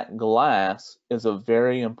 that glass is a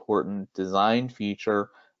very important design feature.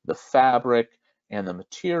 The fabric and the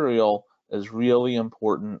material is really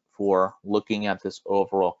important for looking at this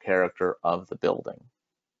overall character of the building.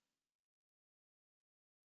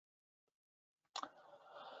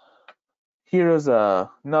 Here is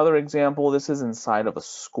another example. This is inside of a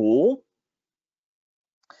school.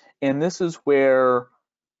 And this is where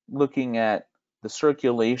looking at the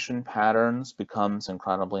circulation patterns becomes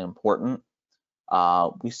incredibly important.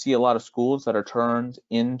 We see a lot of schools that are turned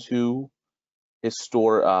into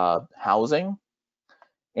historic housing.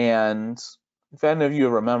 And if any of you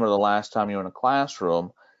remember the last time you were in a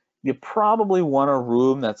classroom, you probably want a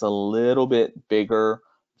room that's a little bit bigger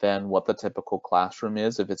than what the typical classroom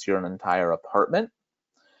is if it's your entire apartment.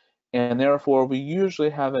 And therefore, we usually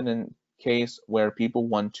have it in case where people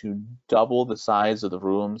want to double the size of the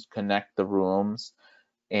rooms, connect the rooms,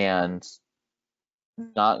 and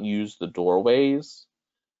not use the doorways.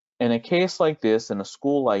 In a case like this, in a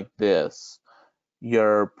school like this,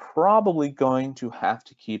 you're probably going to have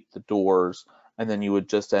to keep the doors, and then you would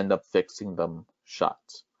just end up fixing them shut.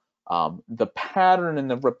 The pattern and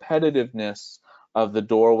the repetitiveness of the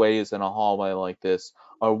doorways in a hallway like this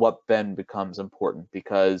are what then becomes important,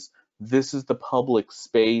 because this is the public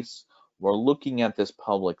space. We're looking at this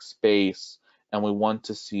public space, and we want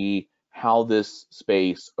to see how this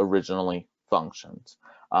space originally functioned.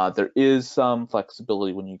 There is some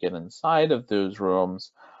flexibility when you get inside of those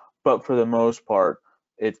rooms, but for the most part,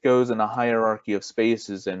 it goes in a hierarchy of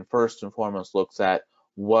spaces and first and foremost looks at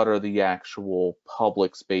what are the actual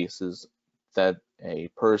public spaces that a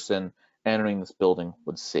person entering this building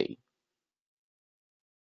would see.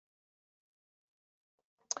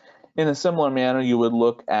 In a similar manner, you would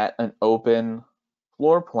look at an open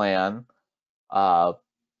floor plan and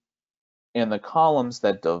the columns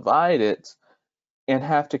that divide it and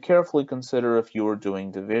have to carefully consider if you are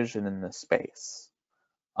doing division in this space.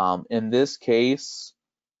 In this case,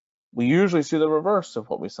 we usually see the reverse of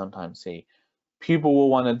what we sometimes see. People will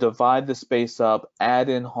want to divide the space up, add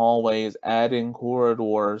in hallways, add in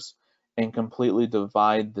corridors, and completely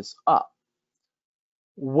divide this up.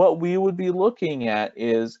 What we would be looking at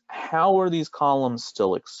is how are these columns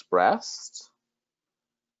still expressed,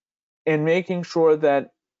 and making sure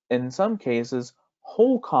that in some cases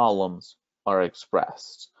whole columns are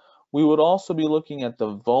expressed. We would also be looking at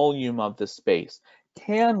the volume of the space.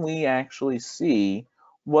 Can we actually see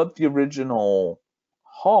what the original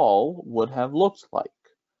hall would have looked like?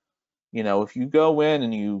 You know, if you go in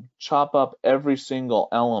and you chop up every single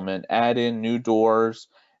element, add in new doors,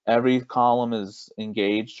 every column is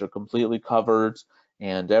engaged or completely covered,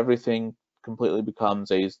 and everything completely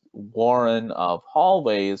becomes a warren of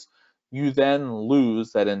hallways, you then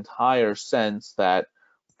lose that entire sense that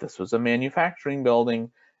this was a manufacturing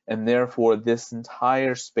building and therefore this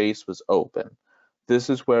entire space was open. This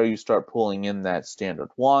is where you start pulling in that standard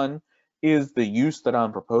one. Is the use that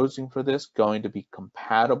I'm proposing for this going to be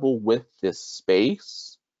compatible with this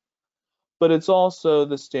space? But it's also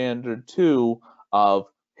the standard two of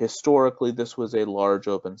historically this was a large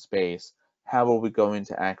open space. How are we going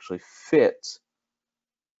to actually fit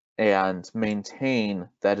and maintain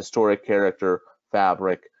that historic character,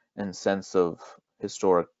 fabric, and sense of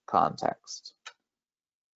historic context?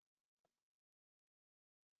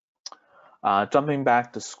 Jumping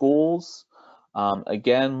back to schools,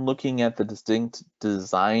 again, looking at the distinct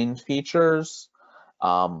design features,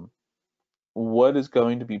 what is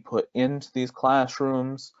going to be put into these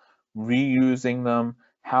classrooms, reusing them,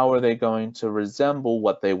 how are they going to resemble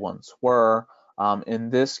what they once were? In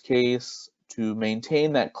this case, to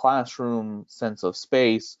maintain that classroom sense of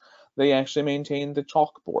space, they actually maintain the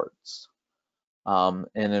chalkboards. And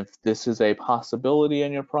if this is a possibility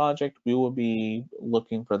in your project, we will be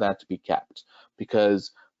looking for that to be kept,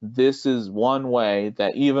 because this is one way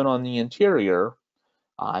that even on the interior,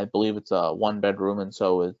 I believe it's a 1-bedroom, and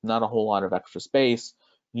so it's not a whole lot of extra space,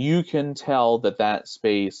 you can tell that that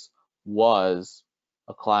space was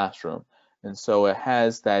a classroom. And so it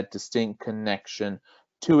has that distinct connection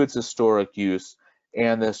to its historic use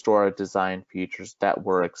and the historic design features that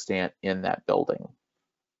were extant in that building.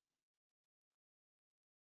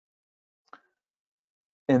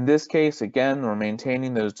 In this case, again, we're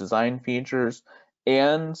maintaining those design features,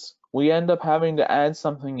 and we end up having to add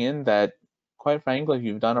something in that, quite frankly, if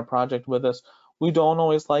you've done a project with us, we don't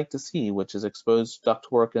always like to see, which is exposed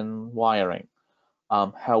ductwork and wiring.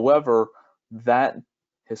 However, that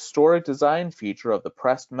historic design feature of the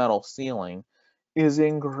pressed metal ceiling is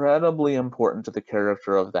incredibly important to the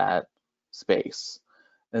character of that space.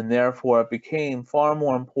 And therefore, it became far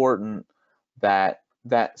more important that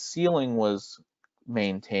that ceiling was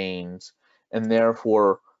maintained, and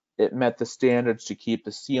therefore it met the standards to keep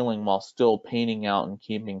the ceiling while still painting out and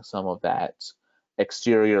keeping some of that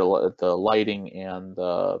exterior, the lighting and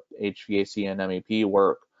the HVAC and MEP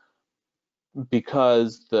work,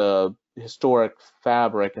 because the historic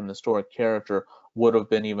fabric and the historic character would have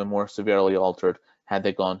been even more severely altered had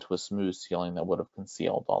they gone to a smooth ceiling that would have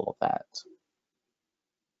concealed all of that.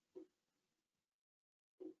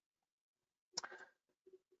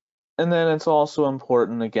 And then it's also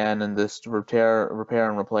important, again, in this repair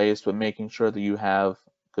and replace, but making sure that you have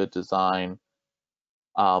good design,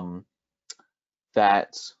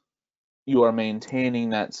 that you are maintaining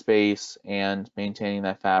that space and maintaining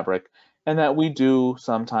that fabric, and that we do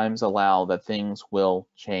sometimes allow that things will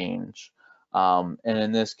change. And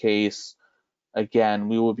in this case, again,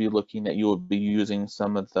 we would be looking that you would be using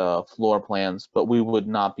some of the floor plans, but we would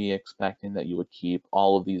not be expecting that you would keep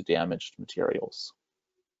all of these damaged materials.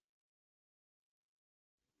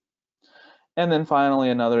 And then finally,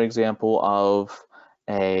 another example of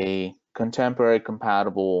a contemporary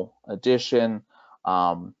compatible addition.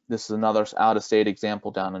 This is another out-of-state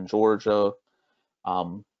example down in Georgia.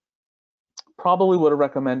 Probably would have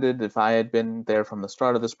recommended, if I had been there from the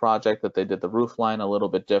start of this project, that they did the roof line a little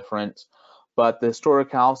bit different. But the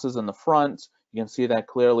historic houses in the front, you can see that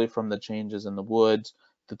clearly from the changes in the wood,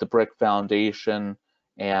 that the brick foundation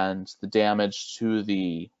and the damage to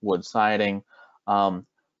the wood siding.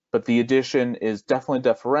 But the addition is definitely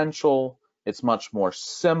differential. It's much more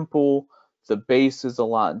simple. The base is a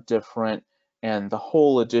lot different, and the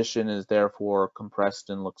whole addition is therefore compressed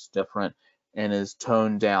and looks different and is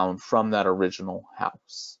toned down from that original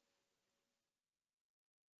house.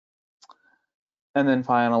 And then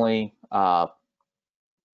finally, what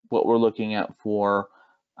we're looking at for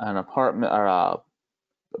an apartment or a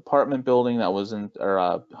apartment building that was in, or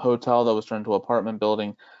a hotel that was turned into an apartment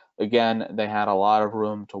building. Again, they had a lot of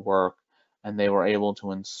room to work, and they were able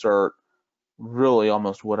to insert really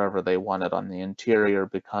almost whatever they wanted on the interior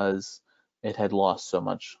because it had lost so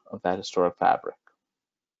much of that historic fabric.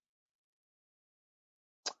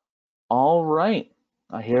 All right,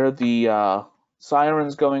 I hear the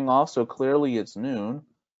sirens going off, so clearly it's noon.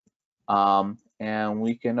 And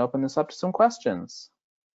we can open this up to some questions.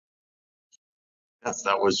 Yes,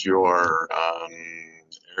 that was your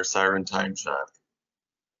air siren time check.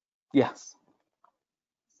 Yes.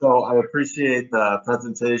 So I appreciate the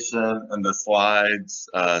presentation and the slides.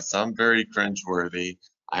 Sound very cringeworthy.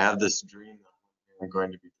 I have this dream that I'm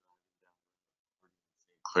going to be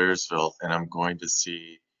Clearsville, and I'm going to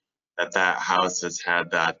see that that house has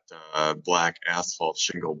had that black asphalt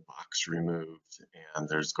shingle box removed, and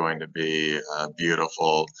there's going to be a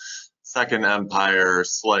beautiful Second Empire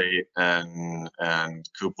slate and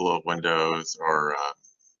cupola windows, or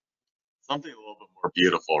something a little bit more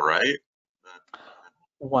beautiful, right?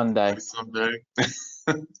 One day. Someday.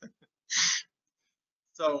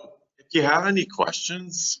 So if you have any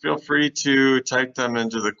questions, feel free to type them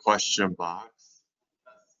into the question box.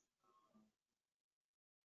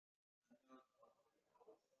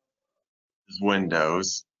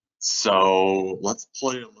 Windows. So let's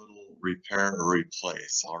play a little repair or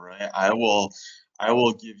replace. All right. I will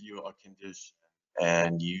give you a condition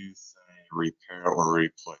and you say repair or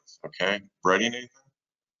replace. Okay. Ready, Nathan?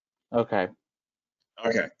 Okay.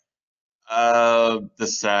 Okay. The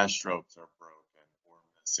sash ropes are broken or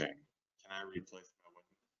missing. Can I replace my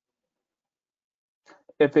window?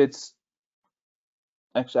 If it's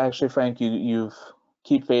actually, Frank, you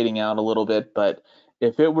keep fading out a little bit, but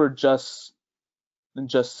if it were just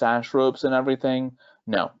sash ropes and everything,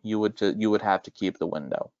 no, you would have to keep the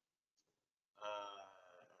window.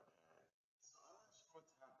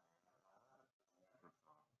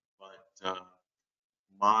 But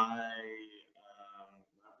my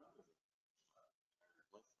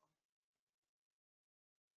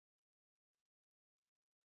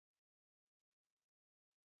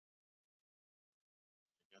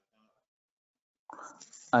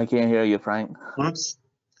I can't hear you, Frank. Whoops.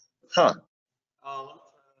 Huh. Let's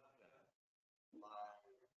my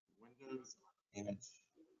Windows image.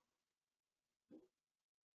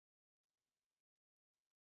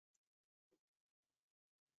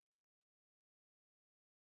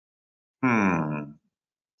 Hmm.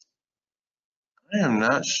 I am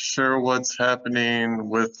not sure what's happening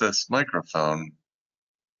with this microphone.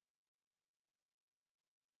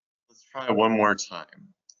 Let's try one more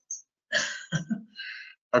time.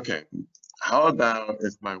 Okay. How about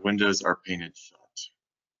if my windows are painted shut?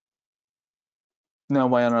 No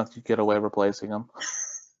way on earth you get away replacing them.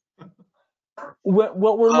 What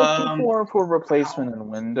we're looking for replacement in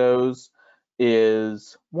Windows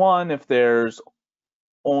is, one, if there's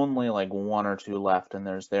only like one or two left and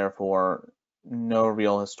there's therefore no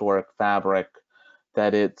real historic fabric,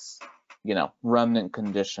 that it's, remnant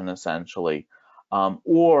condition essentially.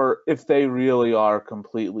 Or if they really are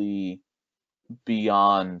completely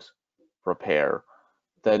beyond repair,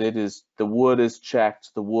 that the wood is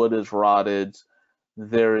checked, the wood is rotted,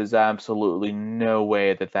 there is absolutely no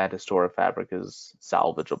way that historic fabric is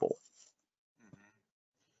salvageable.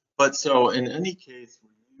 But so in any case,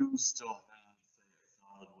 when you still have, say, a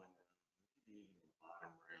solid window, maybe even the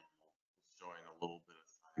bottom rail showing a little bit of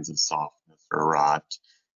signs of softness or rot,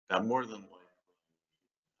 that more than likely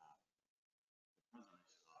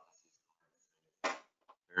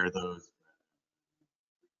repair those.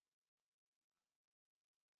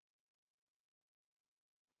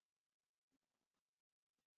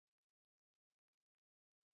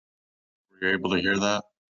 Were you able to hear that?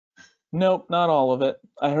 Nope, not all of it.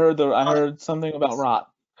 I heard something about rot.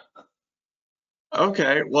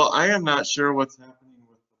 Okay, well, I am not sure what's happening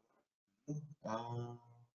with the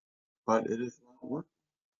but it is not working.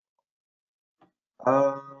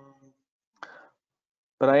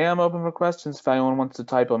 But I am open for questions if anyone wants to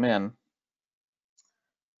type them in.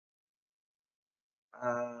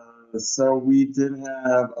 So we did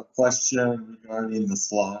have a question regarding the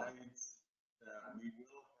slides that we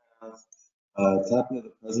will have top of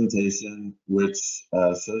the presentation, which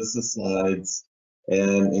shows the slides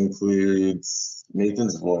and includes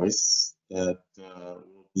Nathan's voice that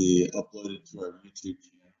will be uploaded to our YouTube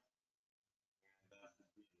channel.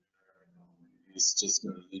 Just go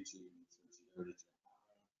to YouTube and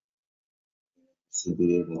should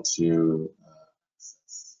be able to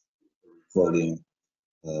access the recording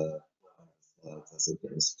slides as it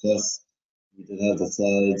goes. Plus, we did have the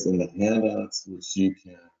slides and the handouts, which you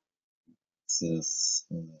can access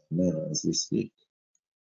now as we speak.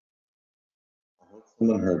 I hope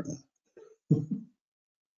someone heard that.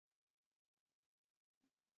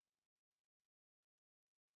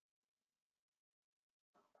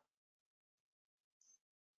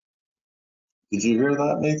 Did you hear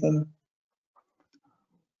that, Nathan?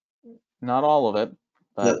 Not all of it,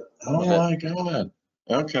 but Oh my God.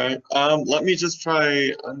 Okay. Let me just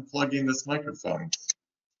try unplugging this microphone.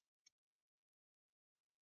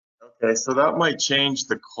 Okay, so that might change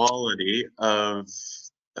the quality of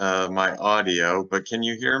my audio, but can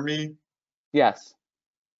you hear me? yes.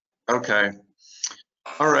 Okay.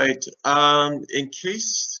 All right. In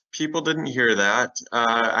case people didn't hear that,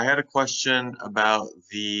 I had a question about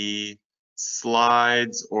the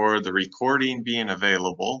slides or the recording being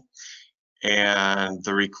available. And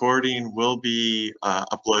the recording will be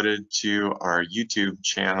uploaded to our YouTube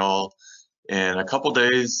channel in a couple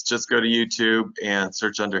days. Just go to YouTube and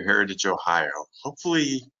search under Heritage Ohio.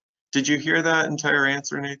 Hopefully, did you hear that entire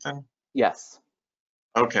answer, Nathan? Yes.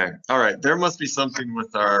 Okay, all right. There must be something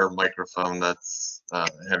with our microphone that's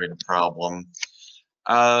having a problem.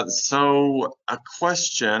 So a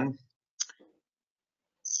question.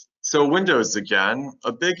 So Windows again,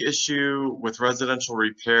 a big issue with residential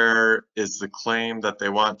repair is the claim that they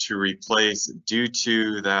want to replace due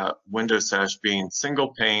to that window sash being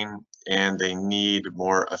single pane and they need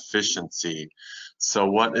more efficiency. So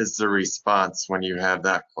what is the response when you have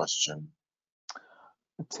that question?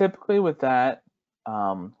 Typically with that,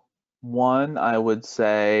 one, I would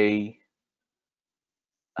say,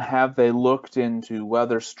 have they looked into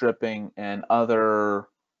weather stripping and other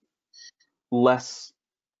less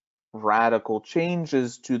radical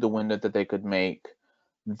changes to the window that they could make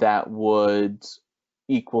that would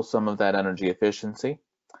equal some of that energy efficiency?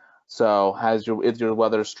 So is your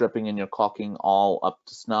weather stripping and your caulking all up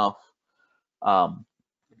to snuff?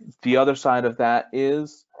 The other side of that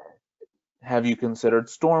is, have you considered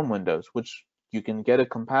storm windows, which you can get a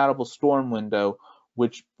compatible storm window,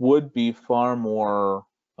 which would be far more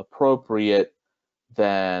appropriate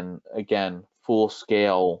than, again,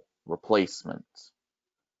 full-scale replacements.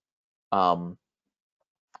 The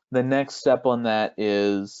next step on that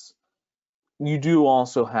is you do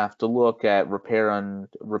also have to look at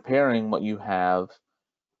repairing what you have.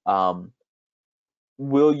 Um,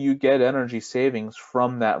 will you get energy savings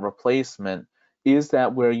from that replacement? Is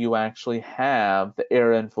that where you actually have the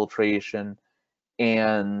air infiltration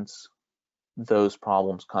and those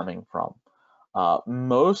problems coming from?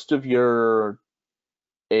 Most of your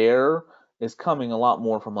air is coming a lot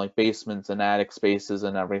more from like basements and attic spaces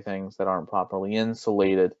and everything that aren't properly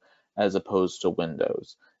insulated as opposed to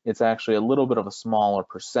windows. It's actually a little bit of a smaller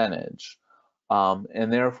percentage.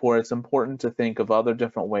 And therefore, it's important to think of other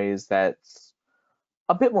different ways that's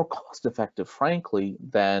a bit more cost effective, frankly,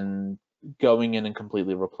 than going in and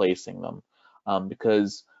completely replacing them.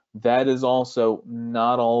 Because that is also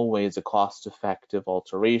not always a cost effective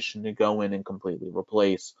alteration to go in and completely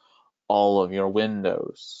replace all of your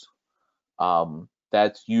windows.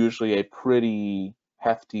 That's usually a pretty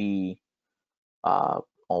hefty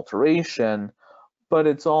alteration, but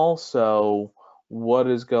it's also what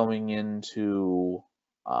is going into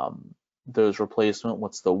those replacement,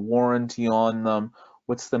 what's the warranty on them,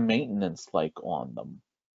 what's the maintenance like on them.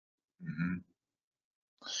 Mm-hmm.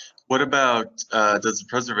 What about, does the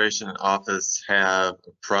preservation office have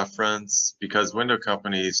a preference? Because window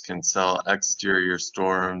companies can sell exterior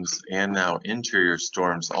storms and now interior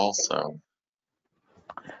storms also.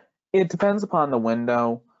 It depends upon the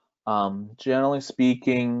window. Generally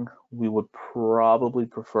speaking, we would probably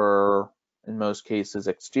prefer, in most cases,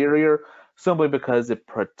 exterior, simply because it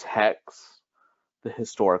protects the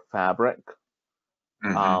historic fabric.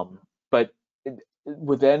 Mm-hmm. But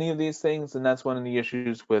with any of these things, and that's one of the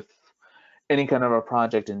issues with any kind of a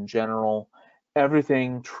project in general,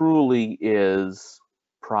 everything truly is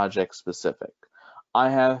project specific. I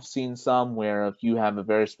have seen some where if you have a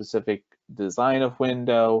very specific design of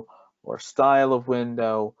window or style of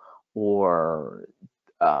window or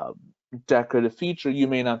uh, decorative feature, you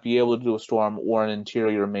may not be able to do a storm, or an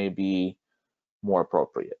interior may be more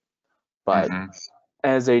appropriate. But Mm-hmm.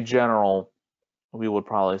 as a general, we would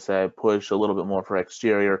probably say push a little bit more for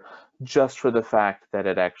exterior, just for the fact that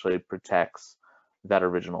it actually protects that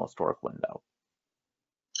original historic window.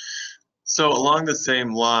 So along the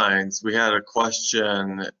same lines, we had a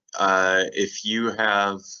question, if you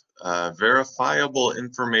have verifiable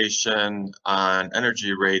information on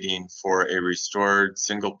energy rating for a restored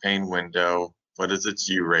single pane window, what is its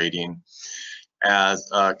U rating, as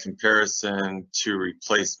a comparison to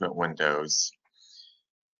replacement windows?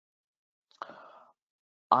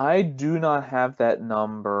 I do not have that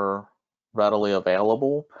number readily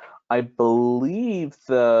available. I believe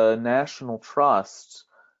the National Trust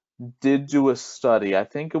did do a study. I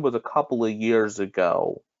think it was a couple of years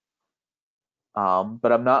ago,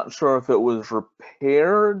 but I'm not sure if it was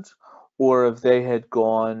repaired or if they had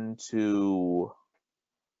gone to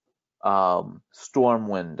storm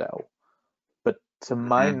window. But to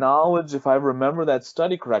my Mhm. knowledge, if I remember that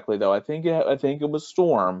study correctly, though, I think it was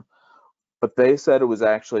storm, but they said it was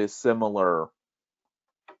actually a similar,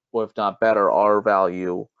 or if not better, R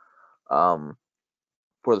value um,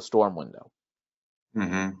 for the storm window.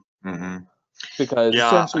 Mhm. Mhm. Because Yeah,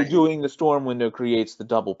 essentially doing the storm window creates the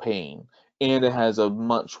double pane, and it has a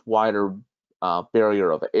much wider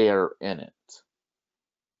barrier of air in it.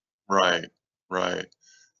 right, right.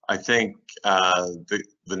 I think the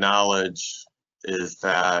knowledge is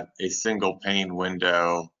that a single pane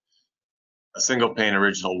original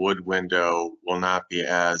wood window will not be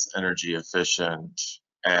as energy efficient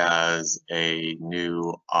as a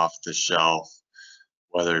new off-the-shelf,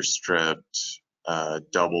 weather stripped,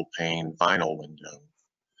 double pane vinyl window.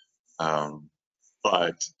 Um,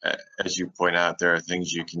 But as you point out, there are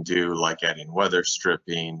things you can do like adding weather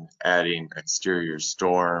stripping, adding exterior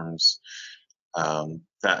storms,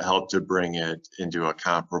 that help to bring it into a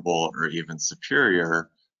comparable or even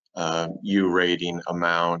superior U rating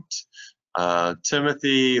amount.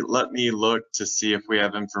 Timothy, let me look to see if we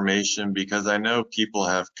have information, because I know people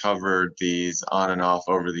have covered these on and off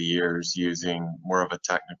over the years using more of a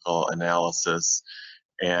technical analysis,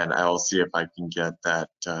 and I will see if I can get that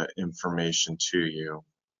information to you.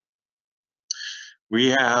 We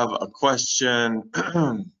have a question.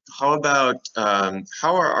 How about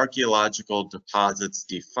how are archaeological deposits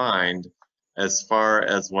defined as far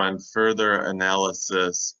as when further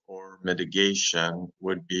analysis or mitigation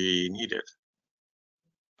would be needed?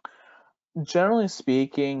 Generally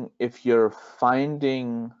speaking, if you're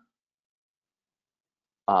finding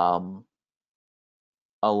um,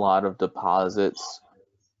 a lot of deposits,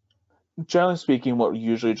 generally speaking, what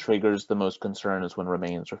usually triggers the most concern is when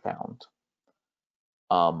remains are found.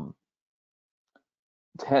 Um,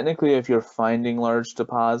 Technically, if you're finding large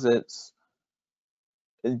deposits,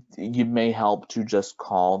 you may help to just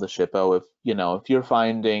call the shippo if if you're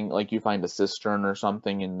finding, like, you find a cistern or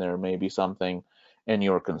something and there may be something and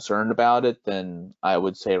you're concerned about it, then I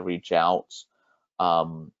would say reach out.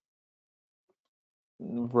 Um,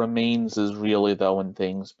 Remains is really, though, when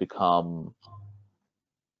things become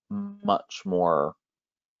much more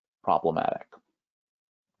problematic.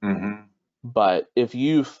 Mm-hmm. But if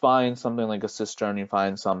you find something like a cistern, you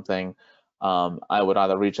find something, I would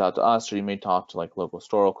either reach out to us or you may talk to like local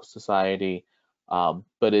historical society.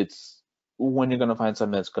 But it's when you're going to find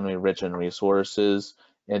something that's going to be rich in resources,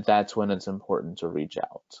 and that's when it's important to reach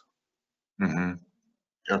out.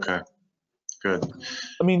 Mm-hmm. Okay, good.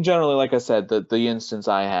 I mean, generally, like I said, the instance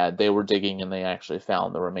I had, they were digging and they actually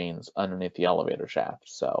found the remains underneath the elevator shaft.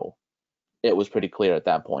 So it was pretty clear at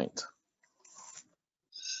that point.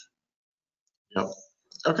 Yep.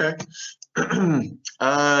 Okay.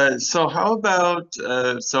 So how about,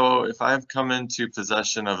 so if I've come into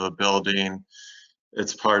possession of a building,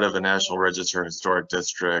 it's part of a National Register Historic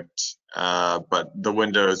District, but the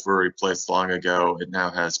windows were replaced long ago. It now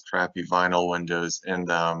has crappy vinyl windows in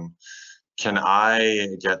them. Can I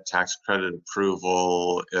get tax credit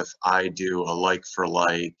approval if I do a like for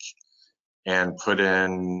like and put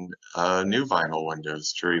in new vinyl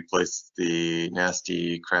windows to replace the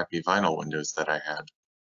nasty, crappy vinyl windows that I had?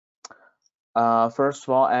 First of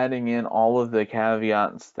all, adding in all of the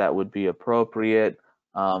caveats that would be appropriate.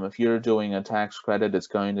 If you're doing a tax credit, it's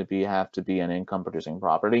going to have to be an income producing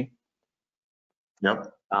property.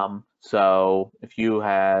 Yep. So if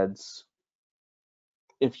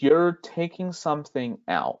you're taking something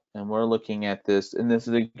out, and we're looking at this, and this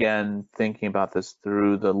is again thinking about this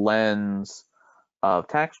through the lens of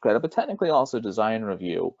tax credit, but technically also design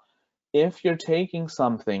review. If you're taking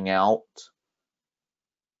something out,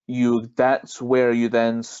 that's where you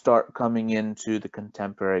then start coming into the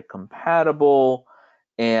contemporary compatible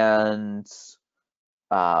and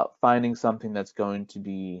finding something that's going to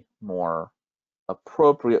be more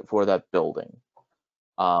appropriate for that building.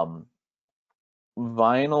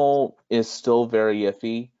 Vinyl is still very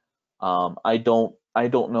iffy. I don't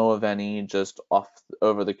know of any just off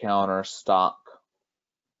over the counter stock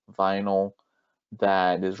vinyl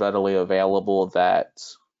that is readily available that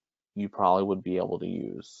you probably would be able to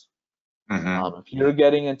use. Mm-hmm. If you're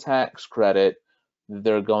getting a tax credit,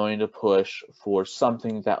 they're going to push for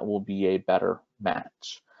something that will be a better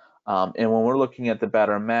match. And when we're looking at the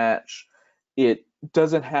better match, it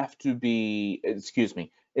doesn't have to be, excuse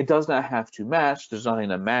me, it does not have to match. There's nothing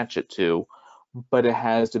to match it to, but it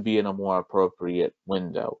has to be in a more appropriate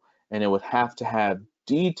window. And it would have to have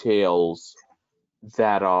details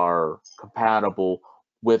that are compatible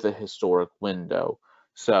with a historic window.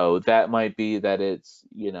 So that might be that it's,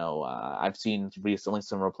 I've seen recently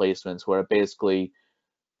some replacements where basically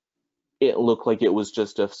it looked like it was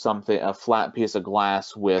just a flat piece of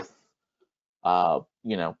glass with,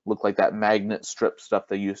 looked like that magnet strip stuff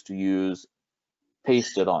they used to use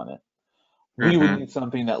pasted on it. We would Mm-hmm. need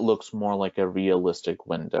something that looks more like a realistic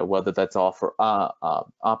window, whether that's all for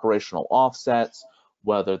operational offsets,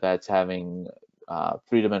 whether that's having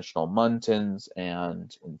three-dimensional muntins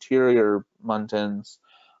and interior muntins,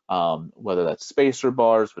 whether that's spacer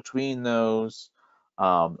bars between those,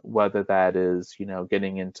 whether that is,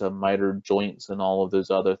 getting into miter joints and all of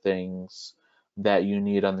those other things that you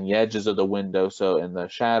need on the edges of the window, so in the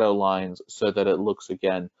shadow lines, so that it looks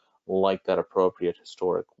again like that appropriate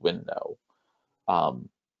historic window. Um,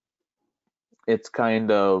 it's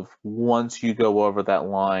kind of once you go over that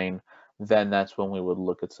line, then that's when we would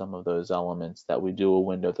look at some of those elements that we do a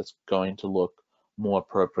window that's going to look more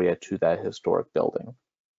appropriate to that historic building.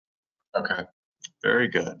 Okay, very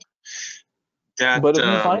good. But That, if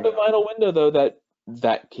you find a vinyl window though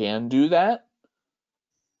that can do that,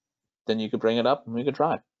 then you could bring it up and we could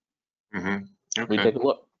try. mm-hmm. We Okay, take a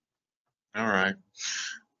look. all right.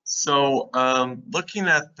 So, looking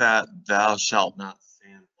at that thou shalt not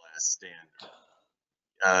sandblast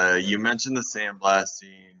standard, you mentioned the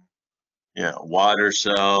sandblasting, water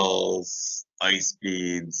shells, ice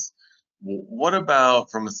beads. What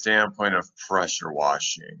about from a standpoint of pressure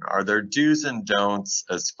washing? Are there do's and don'ts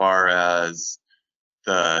as far as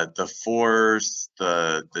the force,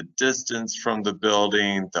 the distance from the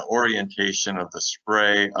building, the orientation of the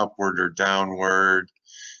spray, upward or downward?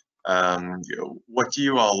 What do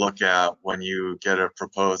you all look at when you get a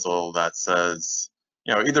proposal that says,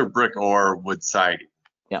 either brick or wood siding?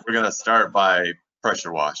 Yeah. We're going to start by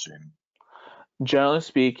pressure washing. Generally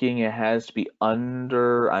speaking, it has to be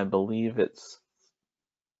under, I believe it's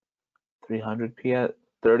 300 PS,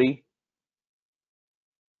 30.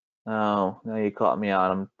 Oh, now you caught me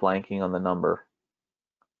out. I'm blanking on the number.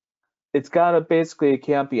 It's got to basically, it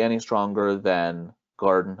can't be any stronger than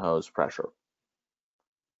garden hose pressure.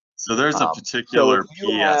 So there's a So if particular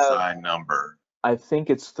you have, PSI number. I think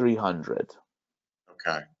it's 300,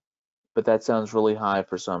 Okay. but that sounds really high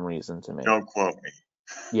for some reason to me. Don't quote me.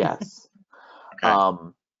 Yes.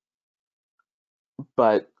 Okay.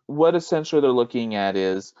 But what essentially they're looking at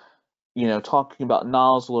is, talking about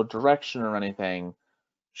nozzle or direction or anything.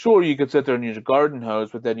 Sure, you could sit there and use a garden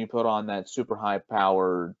hose, but then you put on that super high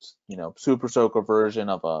powered, super soaker version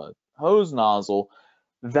of a hose nozzle,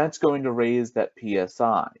 that's going to raise that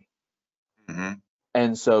PSI. Mm-hmm.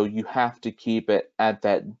 And so you have to keep it at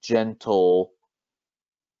that gentle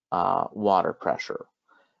water pressure.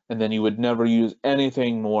 And then you would never use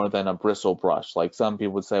anything more than a bristle brush. Like some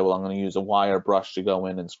people would say, well, I'm going to use a wire brush to go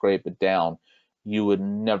in and scrape it down. You would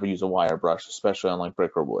never use a wire brush, especially on like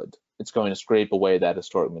brick or wood. It's going to scrape away that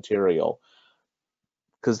historic material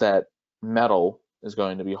because that metal is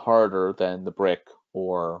going to be harder than the brick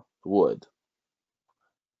or the wood.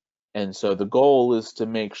 And so the goal is to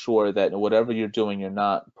make sure that whatever you're doing,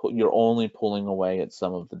 you're only pulling away at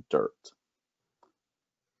some of the dirt.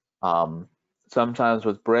 Sometimes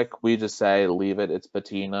with brick, we just say leave it, it's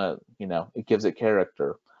patina, it gives it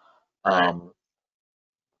character. Right.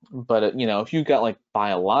 But if you got like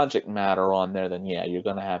biologic matter on there, then yeah, you're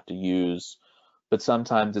gonna have to use. But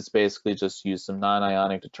sometimes it's basically just use some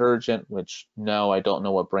non-ionic detergent, which no, I don't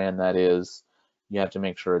know what brand that is. You have to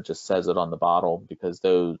make sure it just says it on the bottle because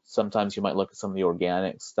those sometimes you might look at some of the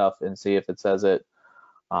organic stuff and see if it says it.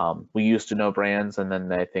 We used to know brands, and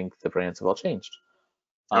then I think the brands have all changed.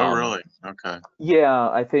 Oh, really? Okay.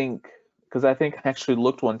 Yeah, because I think I actually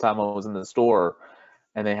looked one time when I was in the store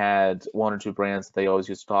and they had one or two brands that they always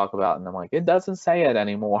used to talk about, and I'm like, it doesn't say it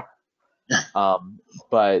anymore.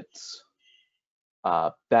 But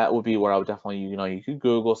that would be where I would definitely, you could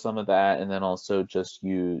Google some of that, and then also just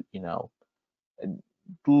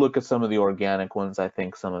look at some of the organic ones. I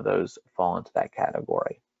think some of those fall into that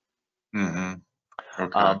category. Mm-hmm.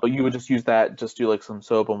 Okay. But you would just use that, just do like some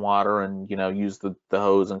soap and water, and use the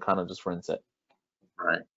hose and kind of just rinse it.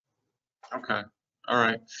 Right. Okay. All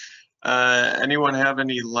right. Anyone have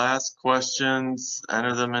any last questions?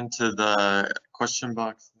 Enter them into the question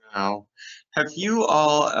box now. Have you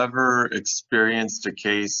all ever experienced a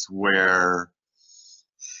case where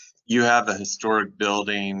you have a historic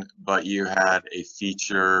building, but you had a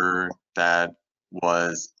feature that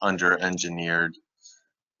was under-engineered,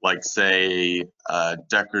 like say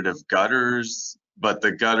decorative gutters, but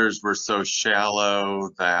the gutters were so shallow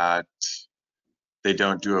that they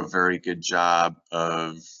don't do a very good job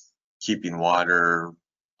of keeping water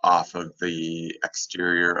off of the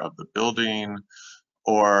exterior of the building,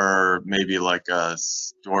 or maybe like a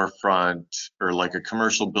storefront or like a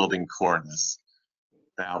commercial building cornice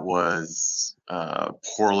that was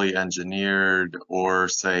poorly engineered, or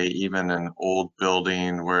say even an old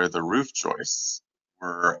building where the roof joists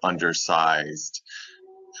were undersized.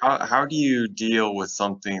 How do you deal with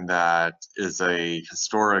something that is a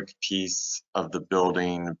historic piece of the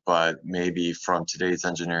building, but maybe from today's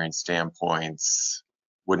engineering standpoints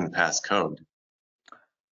wouldn't pass code?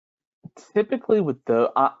 Typically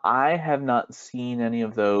I have not seen any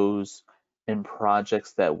of those in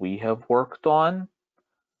projects that we have worked on.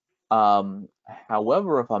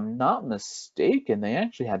 However, if I'm not mistaken, they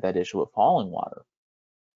actually had that issue with falling water.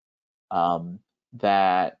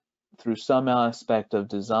 That through some aspect of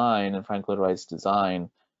design and Frank Lloyd Wright's design,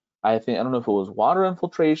 I don't know if it was water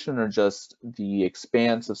infiltration or just the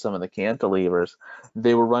expanse of some of the cantilevers,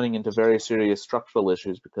 they were running into very serious structural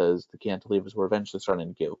issues because the cantilevers were eventually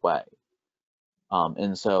starting to give way.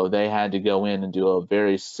 And so they had to go in and do a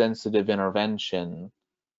very sensitive intervention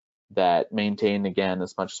that maintained, again,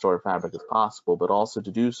 as much stored fabric as possible, but also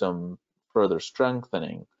to do some further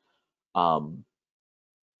strengthening. So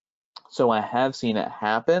I have seen it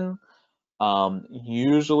happen.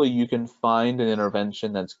 Usually you can find an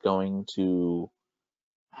intervention that's going to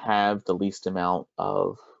have the least amount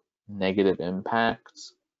of negative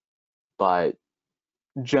impacts, but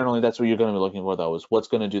generally that's what you're going to be looking for, though, is what's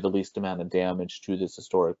going to do the least amount of damage to this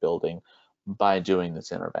historic building by doing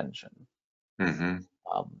this intervention. Mm-hmm.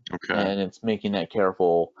 Okay. And it's making that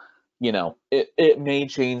careful. It may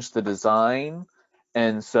change the design,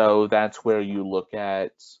 and so that's where you look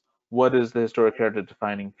at what is the historic character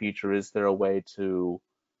defining feature. Is there a way to,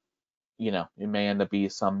 it may end up be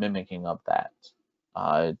some mimicking of that,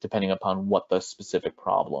 depending upon what the specific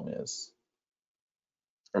problem is.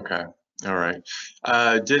 Okay. All right.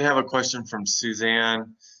 Did have a question from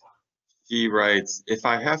Suzanne. He writes, if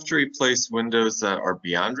I have to replace windows that are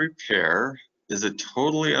beyond repair, is it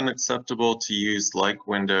totally unacceptable to use like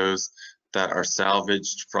windows that are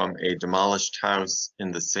salvaged from a demolished house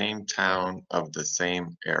in the same town of the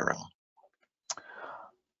same era?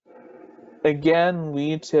 Again,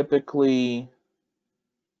 we typically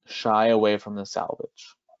shy away from the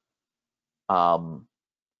salvage.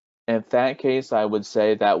 In that case, I would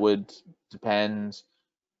say that would depend,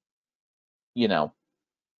 you know,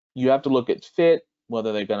 you have to look at fit,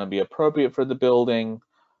 whether they're going to be appropriate for the building.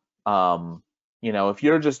 If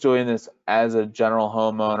you're just doing this as a general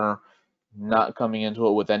homeowner, not coming into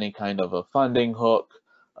it with any kind of a funding hook,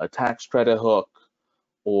 a tax credit hook,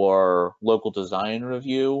 or local design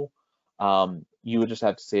review, you would just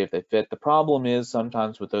have to see if they fit. The problem is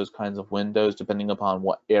sometimes with those kinds of windows, depending upon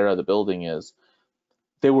what era the building is,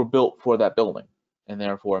 they were built for that building and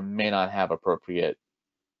therefore may not have appropriate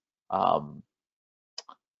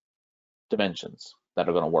dimensions that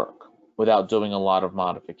are going to work without doing a lot of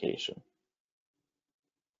modification.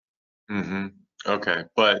 Mm-hmm. Okay,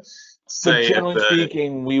 but But say if generally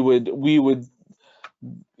speaking,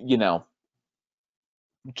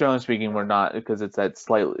 generally speaking, we're not, because it's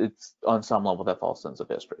on some level that false sense of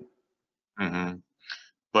history. Mm-hmm.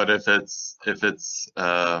 But if it's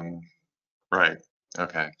right,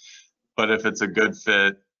 okay. But if it's a good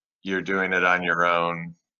fit, you're doing it on your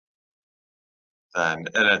own, then,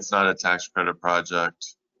 and it's not a tax credit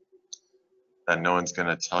project, then no one's going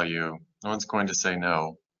to tell you, no one's going to say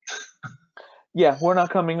no. Yeah, we're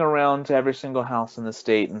not coming around to every single house in the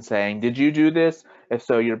state and saying, "Did you do this? If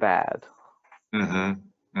so, you're bad."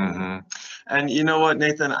 Mm-hmm. Mm-hmm. And you know what,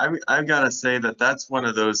 Nathan, I've got to say that that's one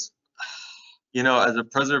of those, as a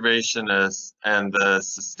preservationist and the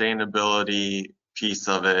sustainability piece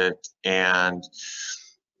of it, and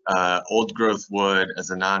old growth wood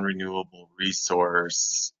as a non-renewable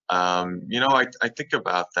resource, I think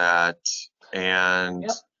about that, and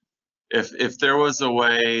Yep. if there was a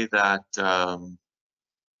way that,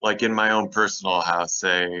 like in my own personal house,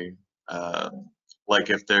 say, like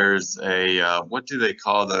if there's a, what do they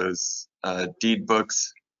call those deed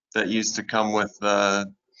books that used to come with the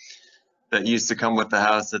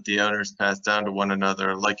house that the owners passed down to one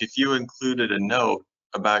another? Like if you included a note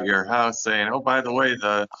about your house saying, oh, by the way,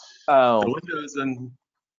 the Oh, windows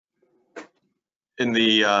in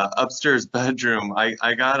the upstairs bedroom,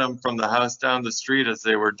 I got them from the house down the street as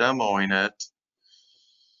they were demoing it.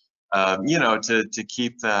 To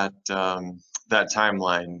keep that that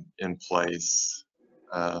timeline in place.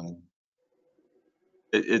 Um,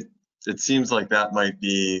 it seems like that might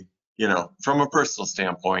be, from a personal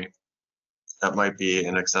standpoint, that might be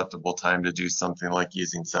an acceptable time to do something like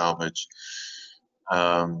using salvage.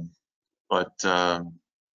 But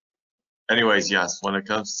anyways, yes, when it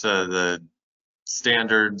comes to the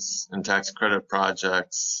standards and tax credit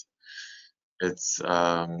projects, it's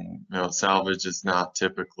salvage is not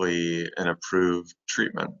typically an approved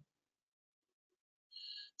treatment.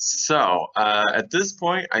 So at this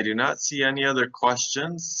point, I do not see any other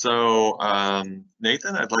questions. So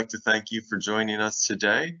Nathan, I'd like to thank you for joining us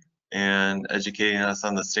today and educating us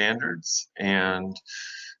on the standards and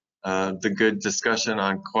the good discussion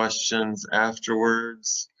on questions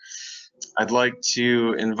afterwards. I'd like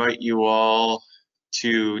to invite you all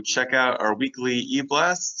to check out our weekly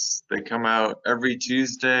e-blasts. They come out every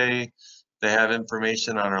Tuesday. They have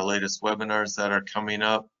information on our latest webinars that are coming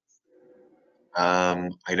up.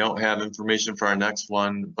 I don't have information for our next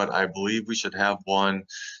one, but I believe we should have one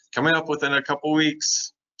coming up within a couple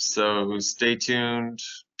weeks. So stay tuned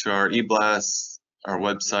to our e-blasts, our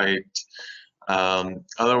website.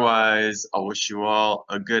 Otherwise, I'll wish you all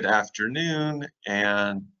a good afternoon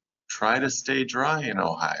and try to stay dry in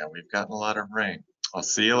Ohio. We've gotten a lot of rain. I'll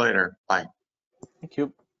see you later. Bye. thank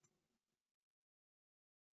you.